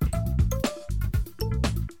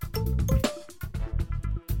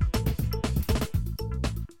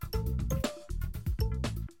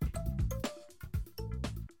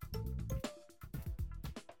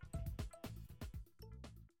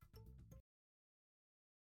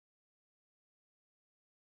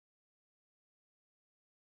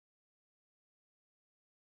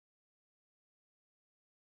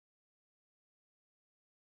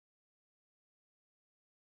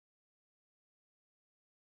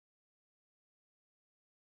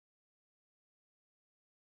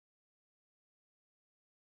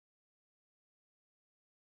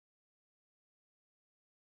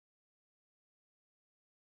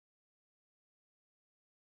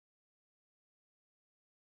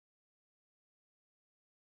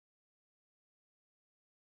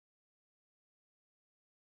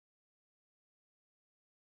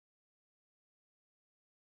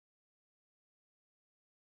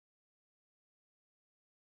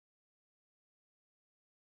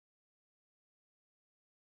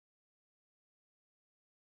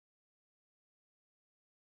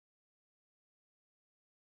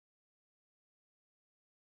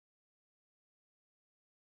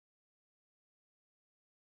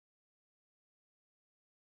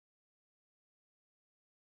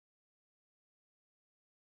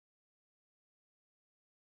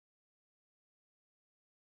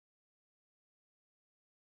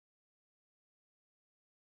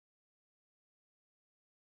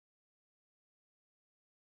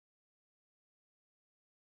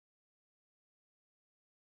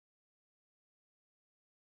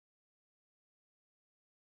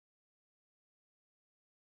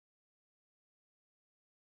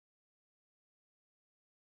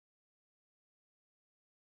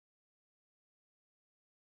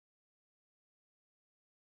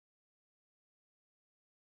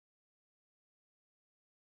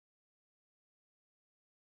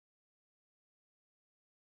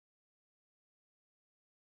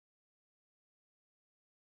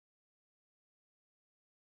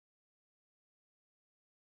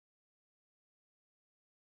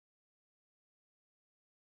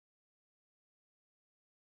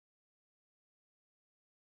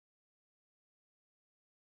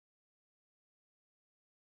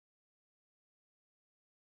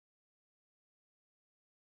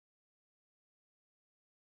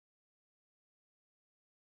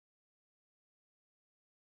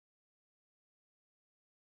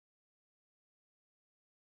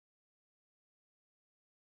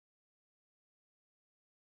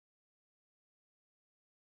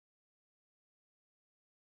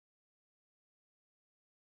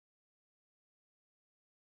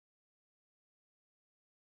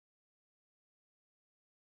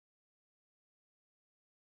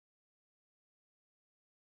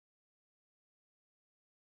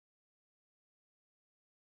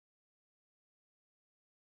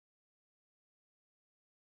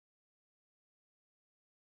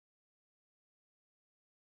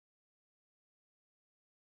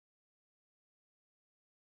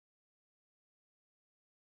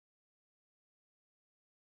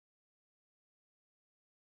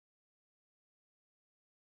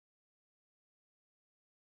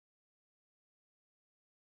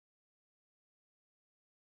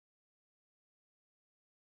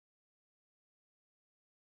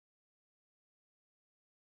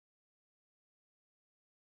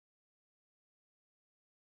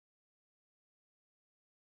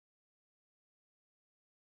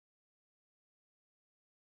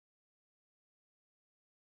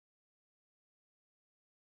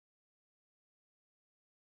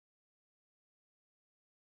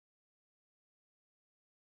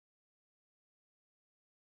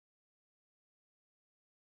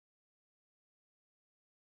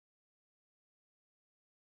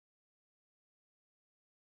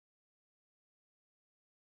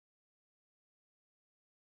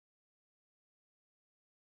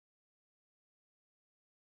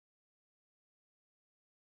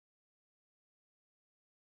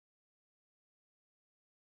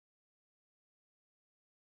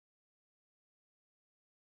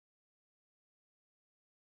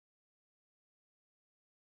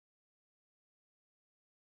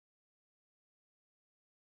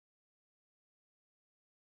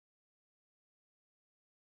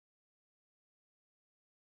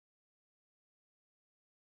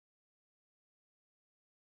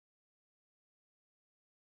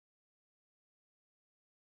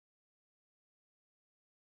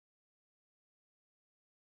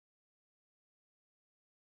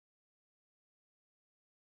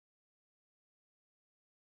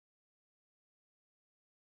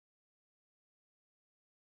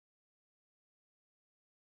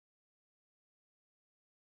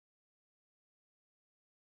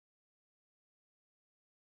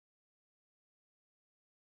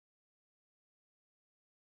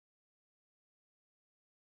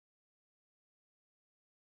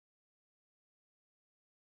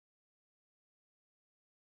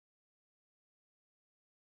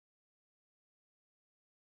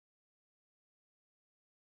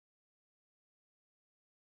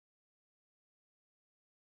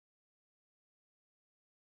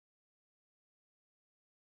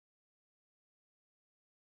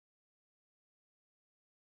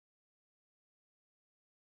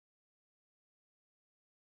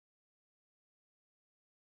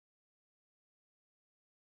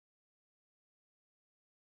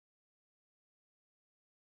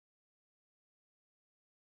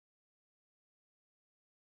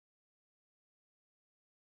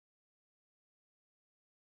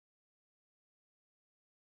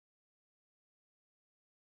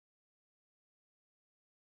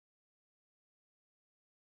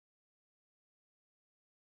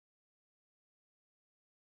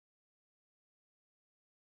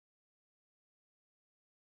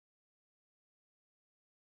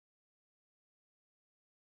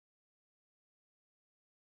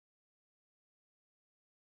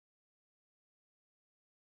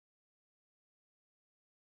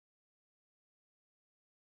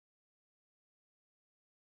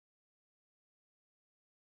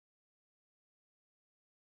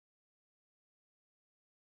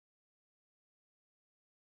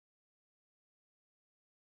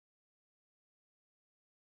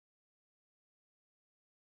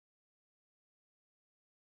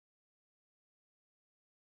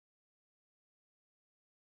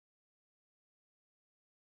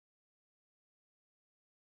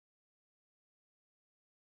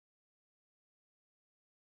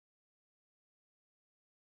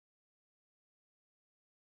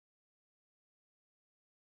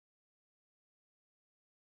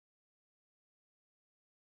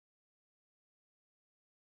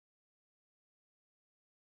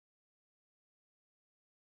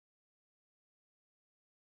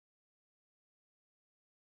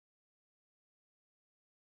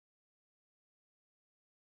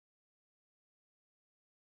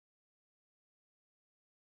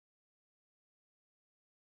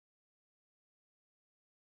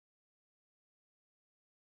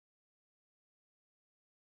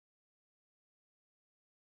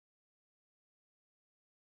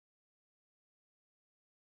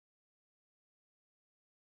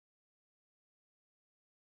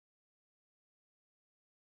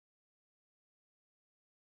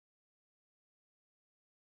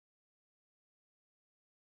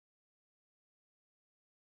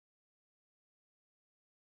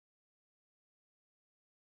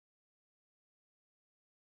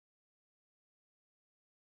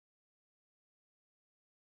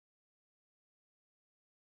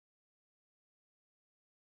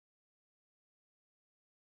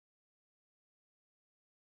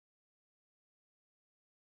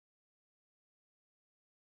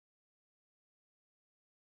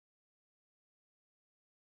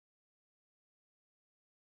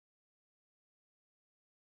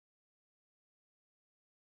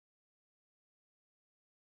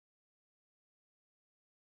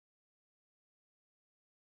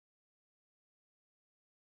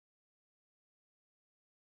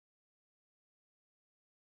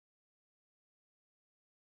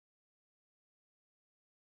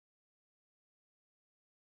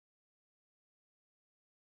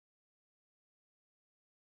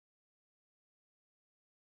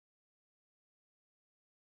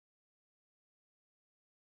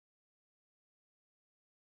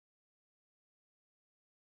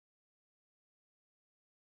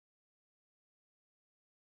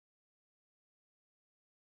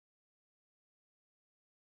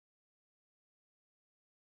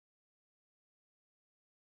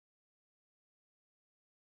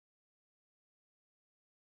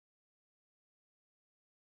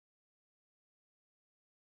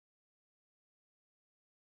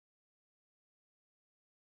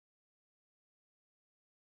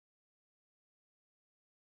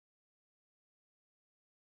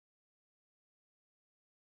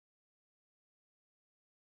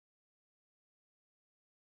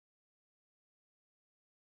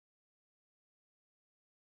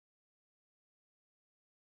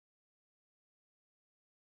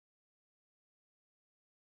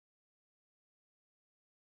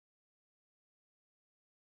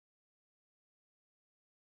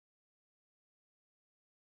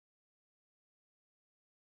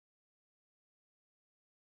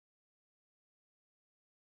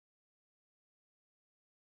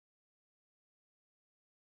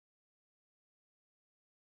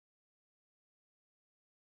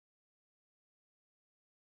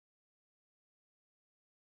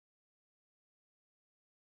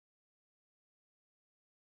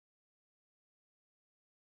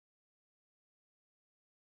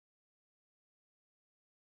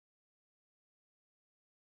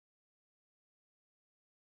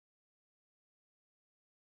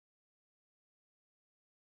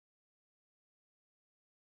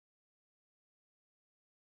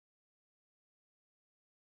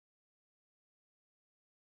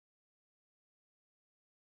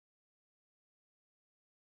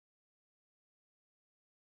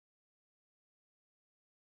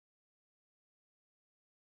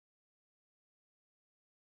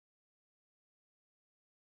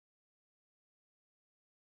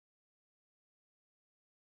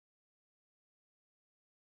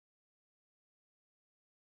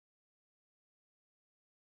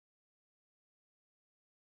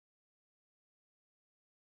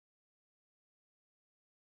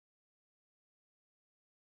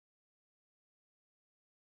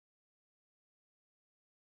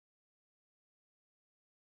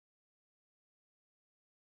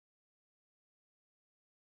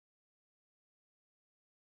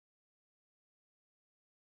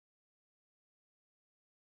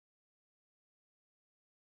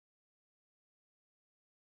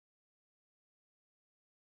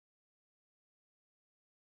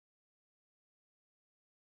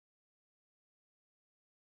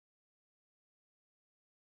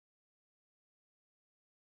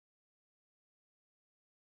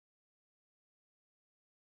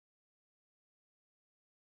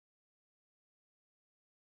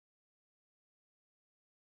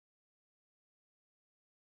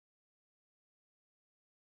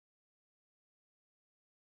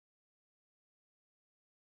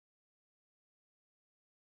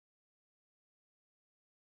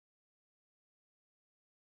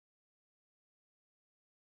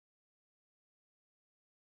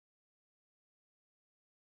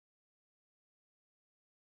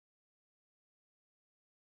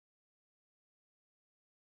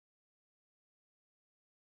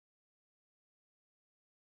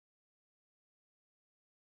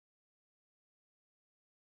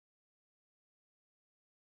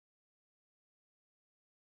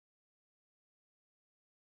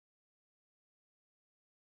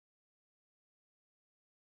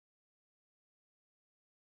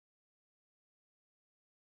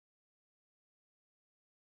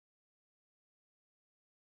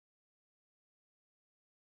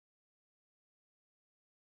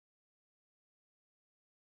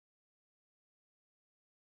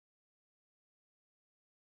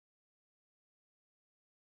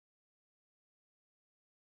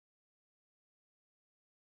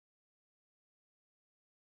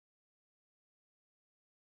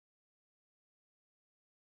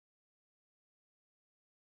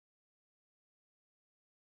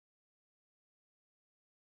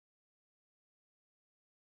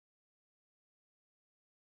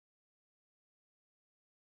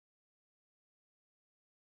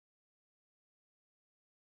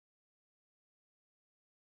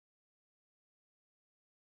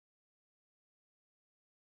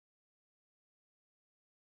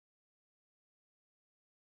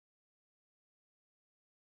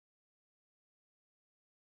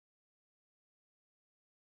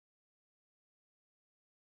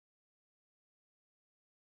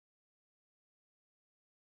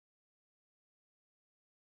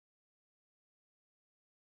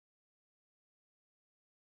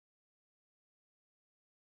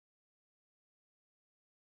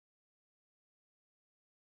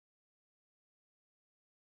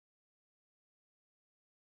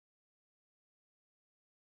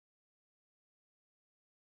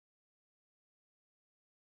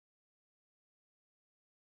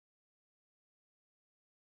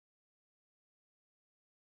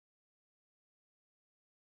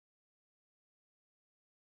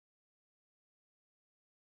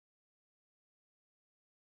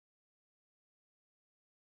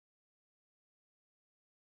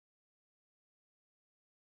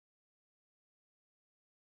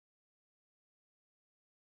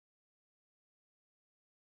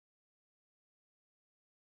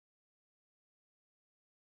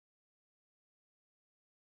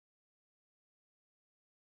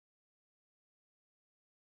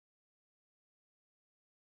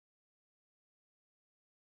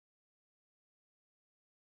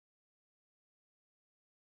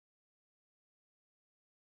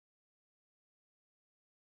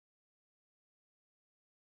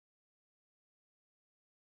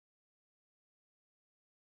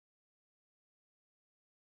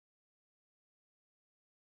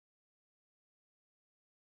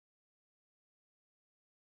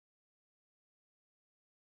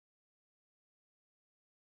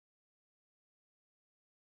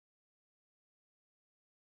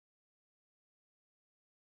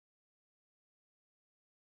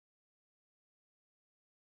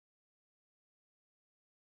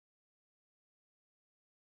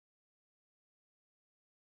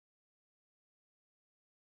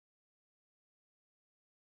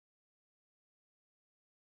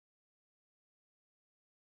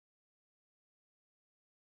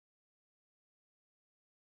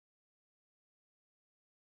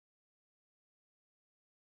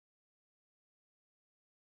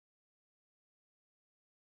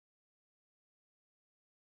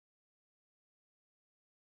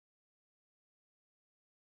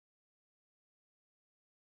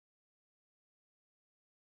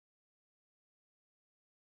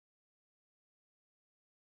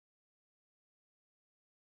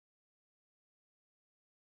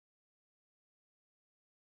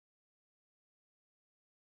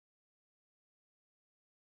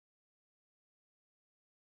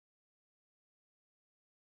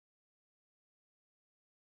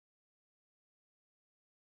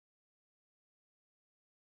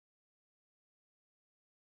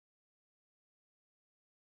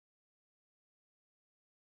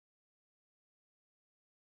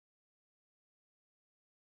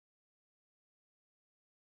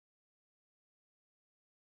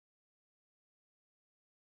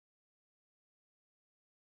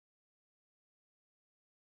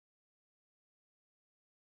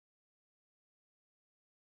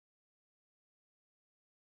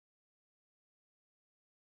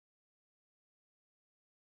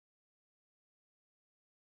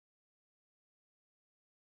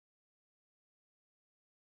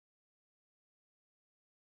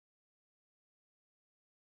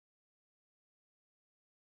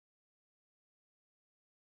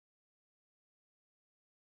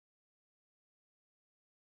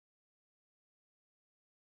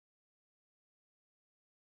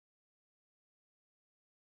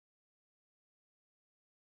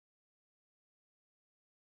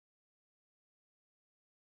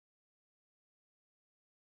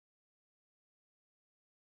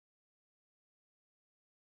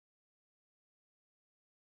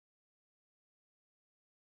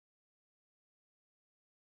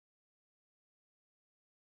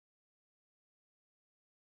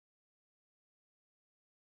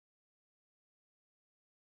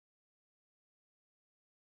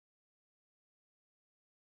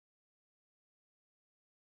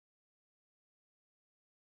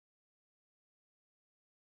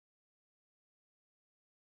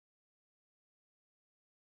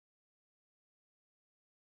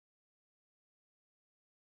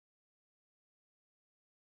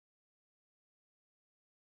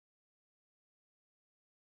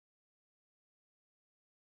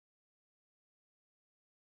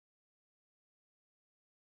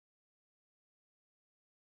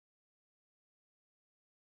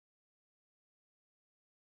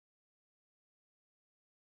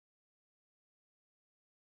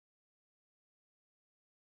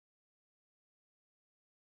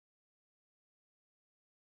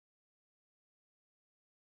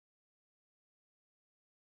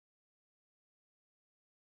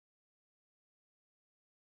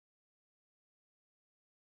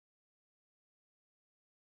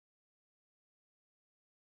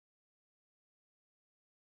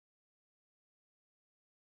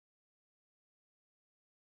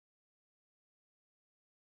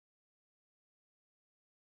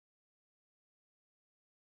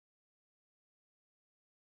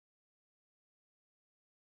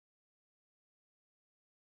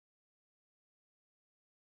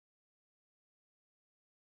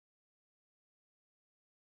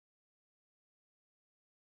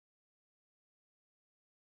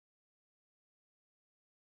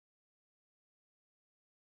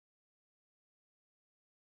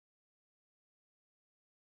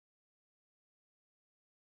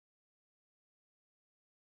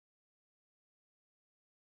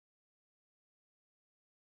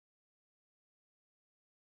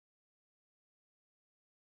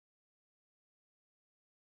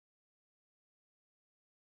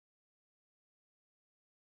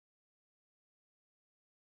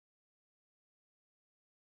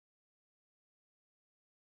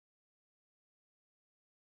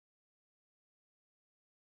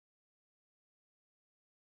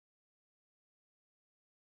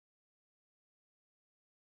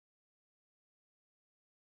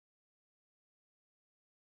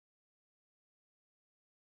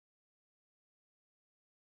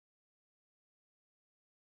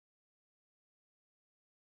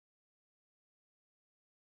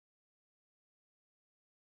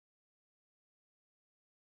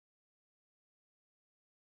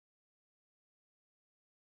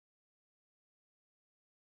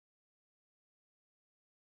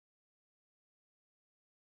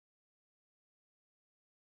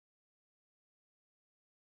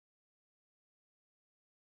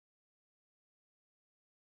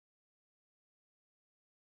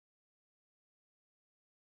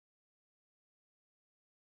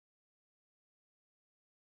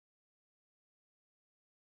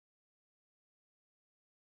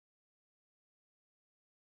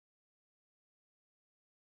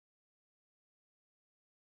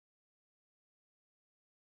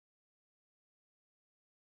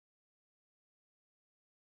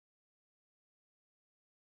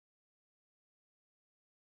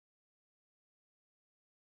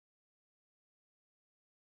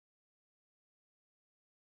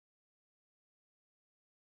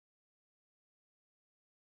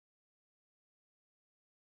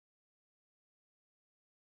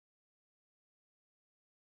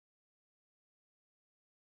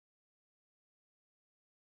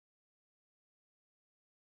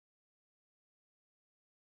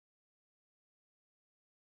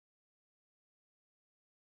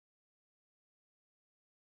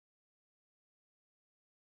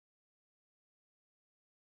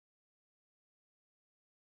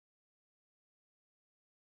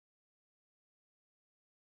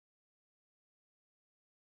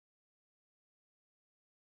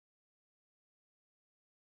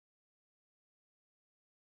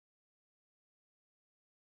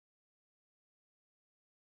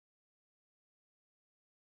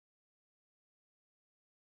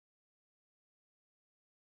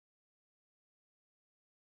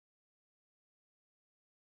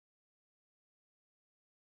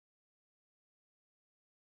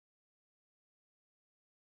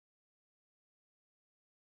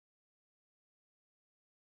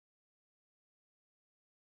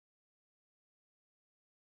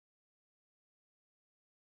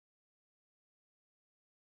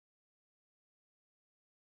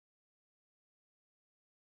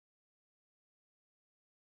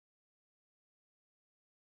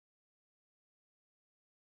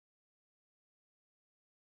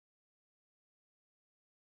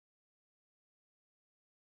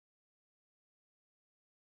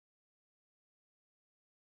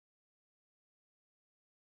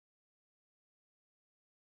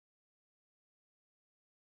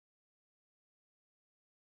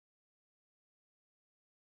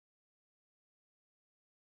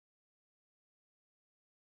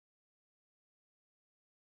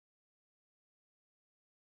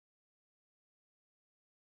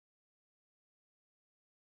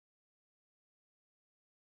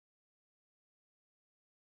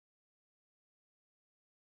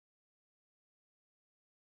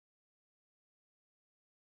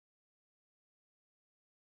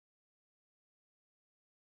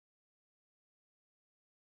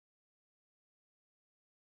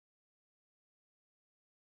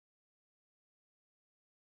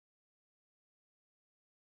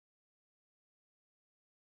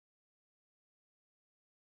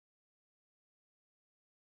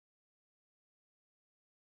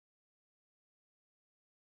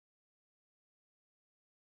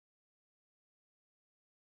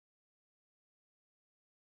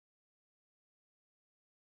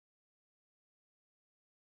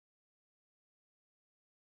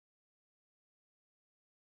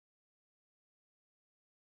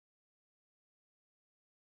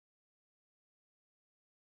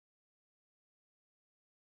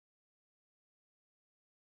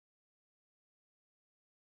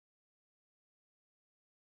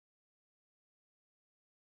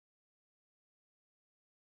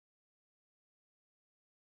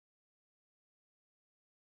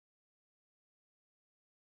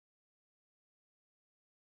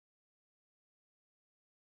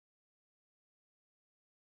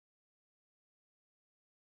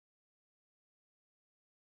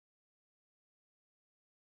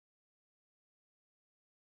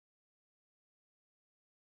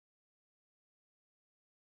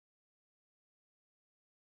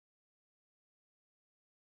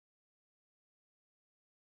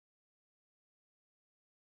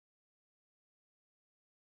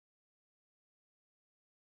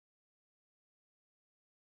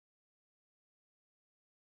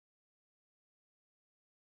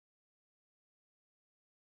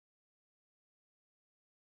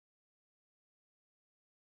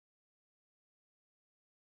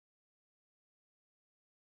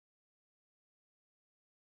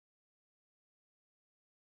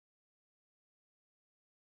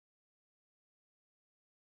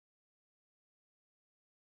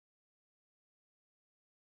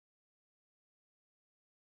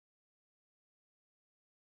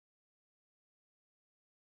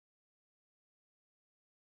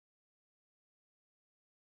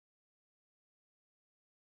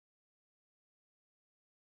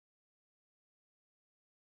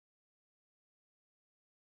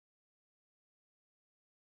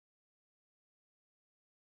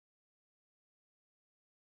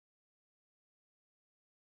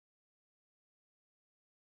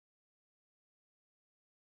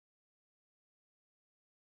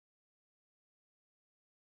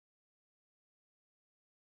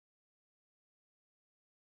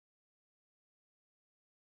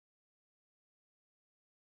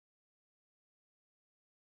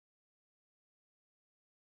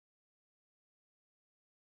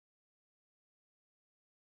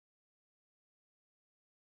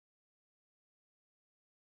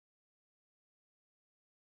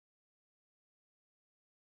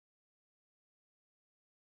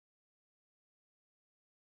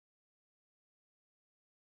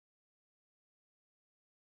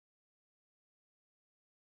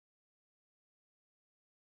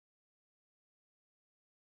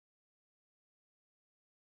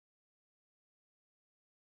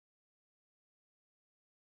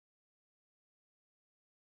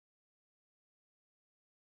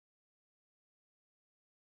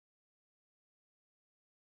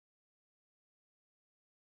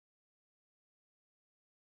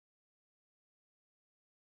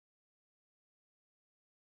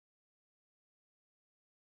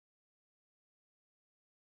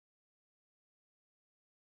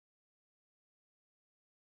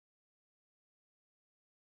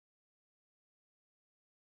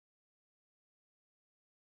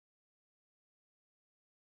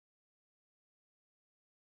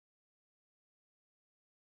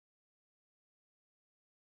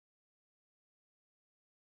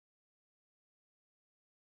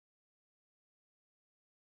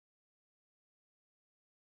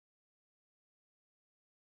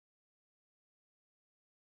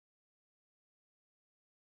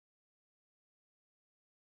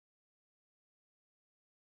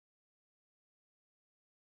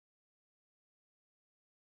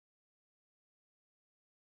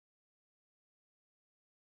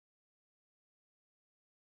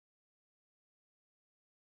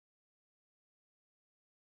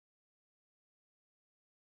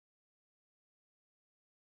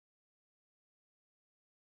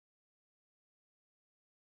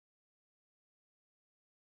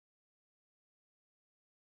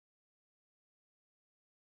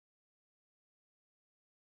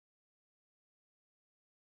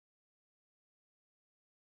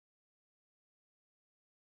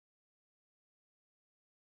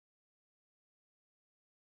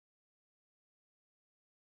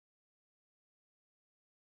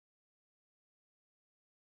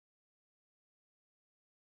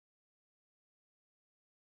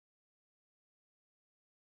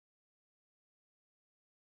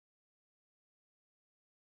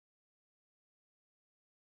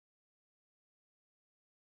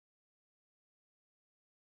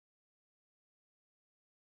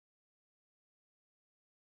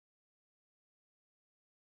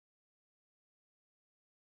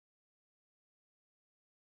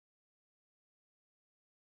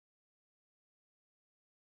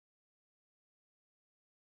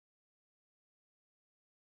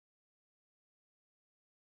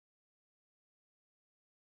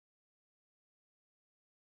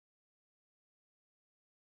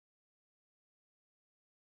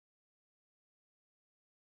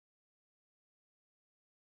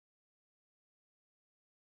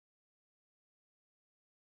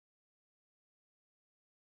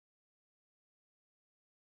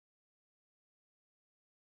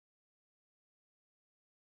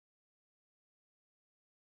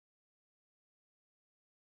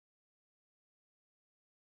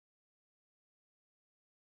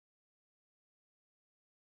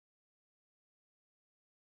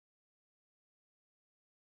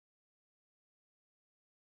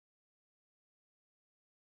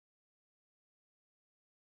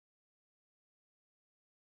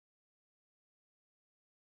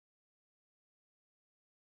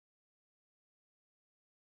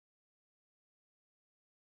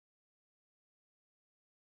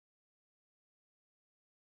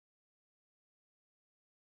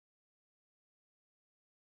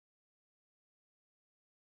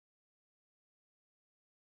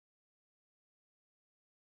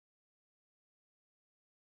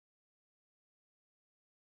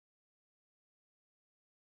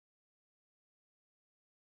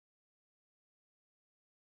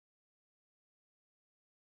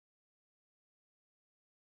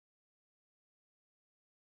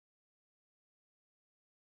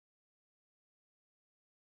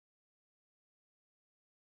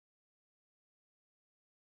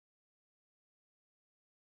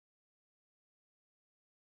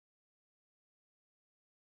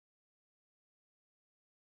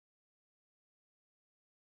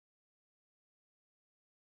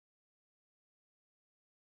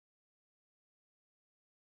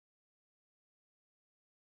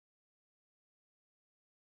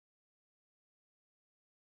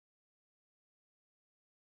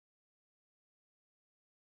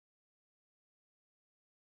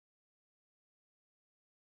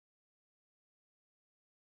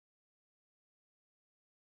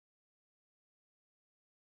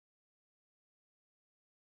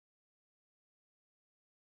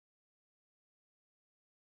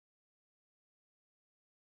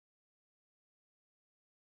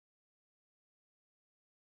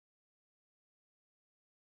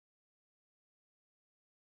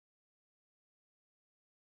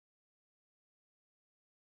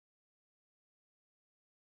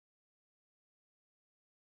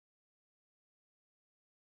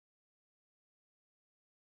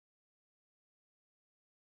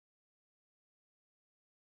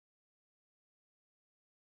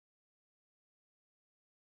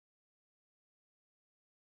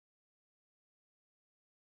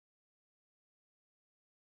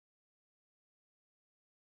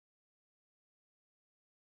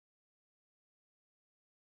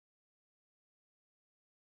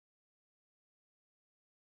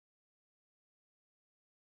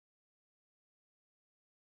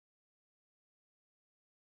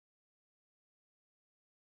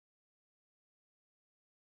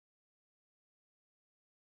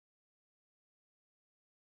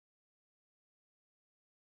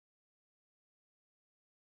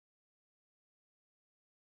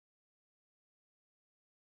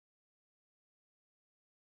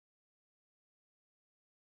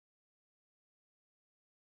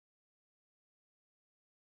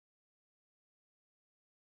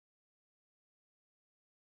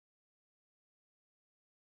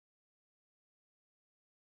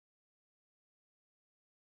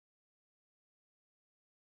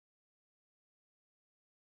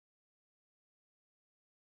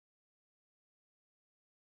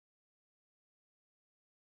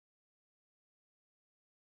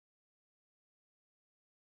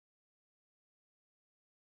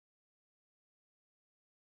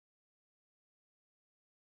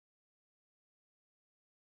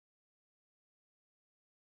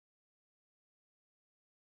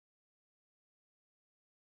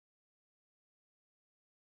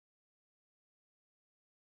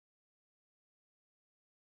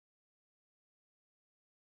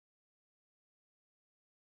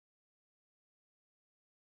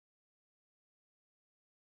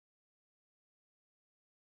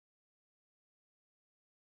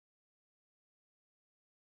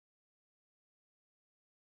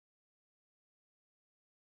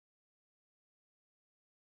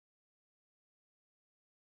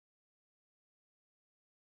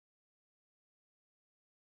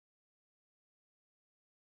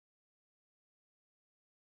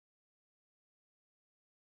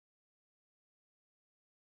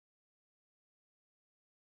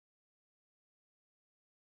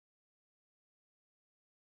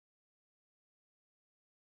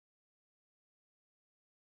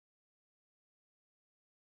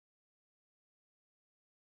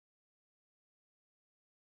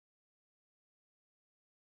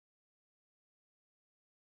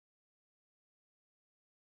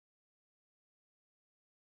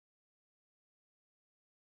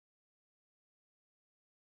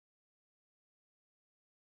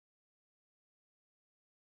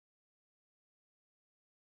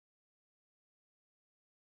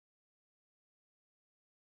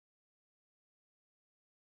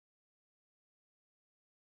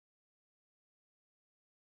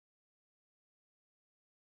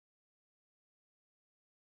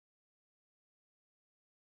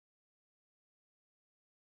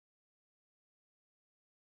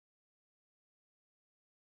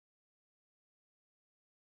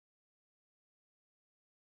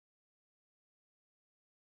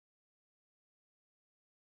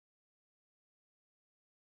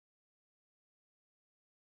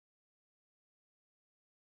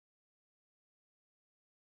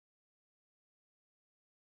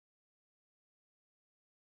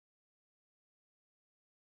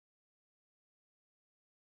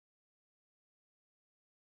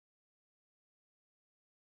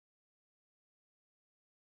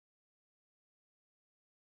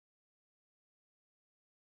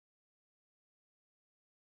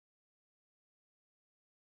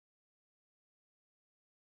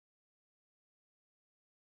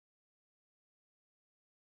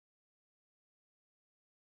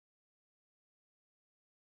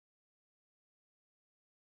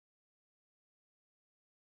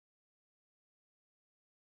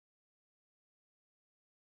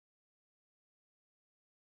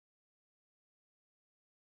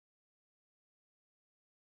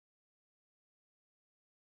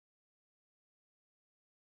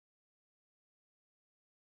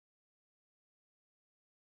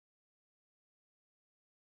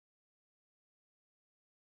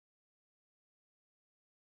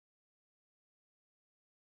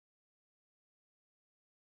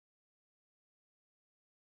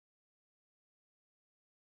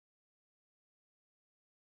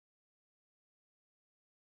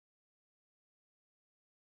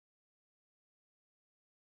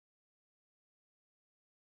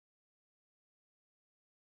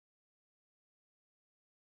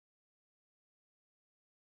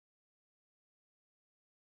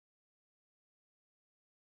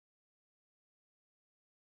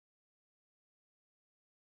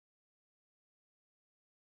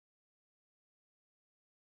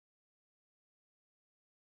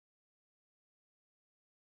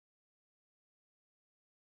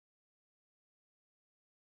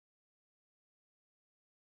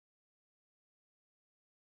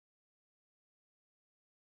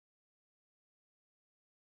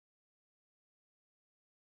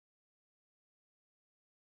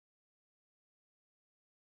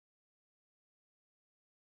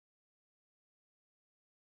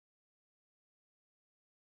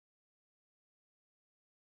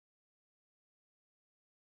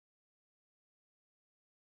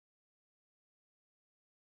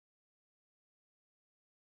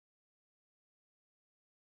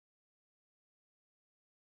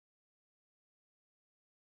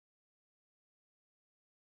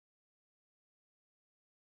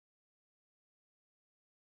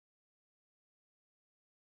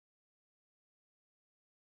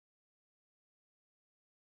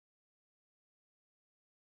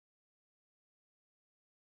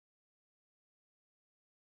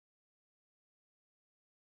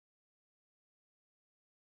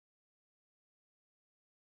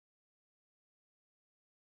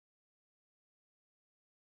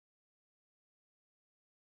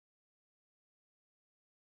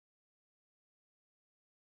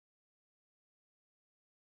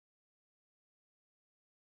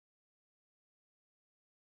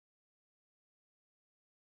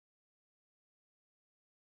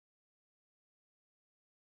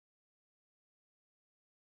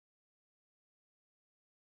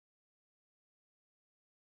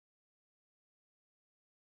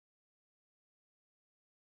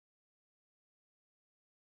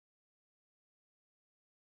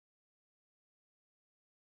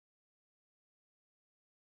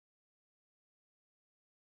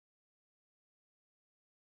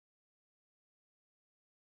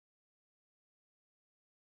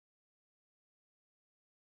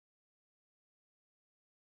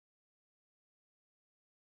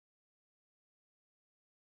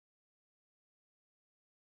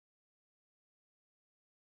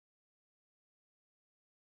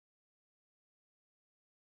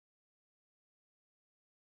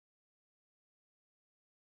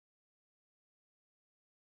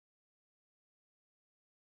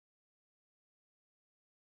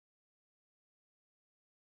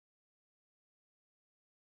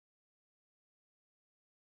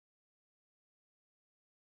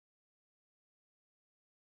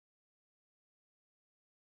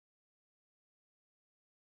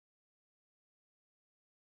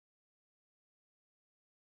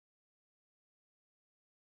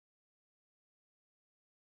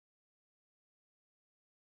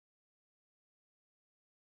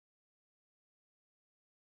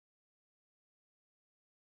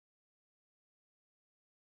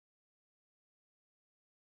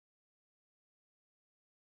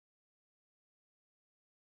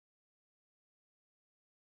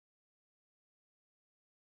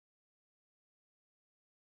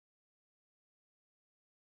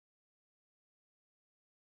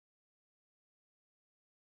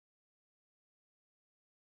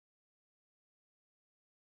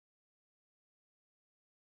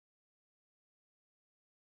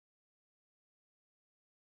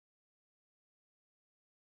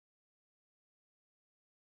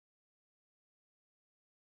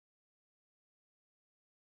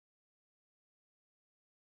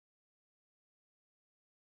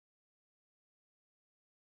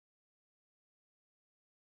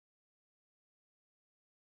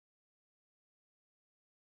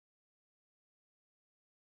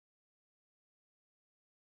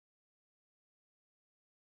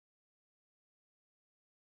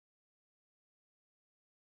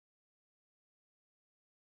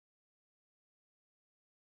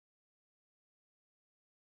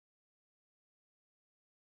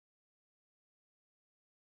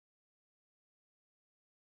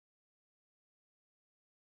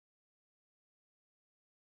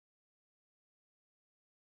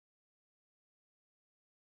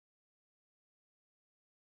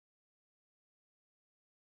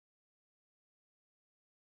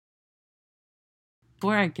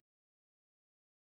 before I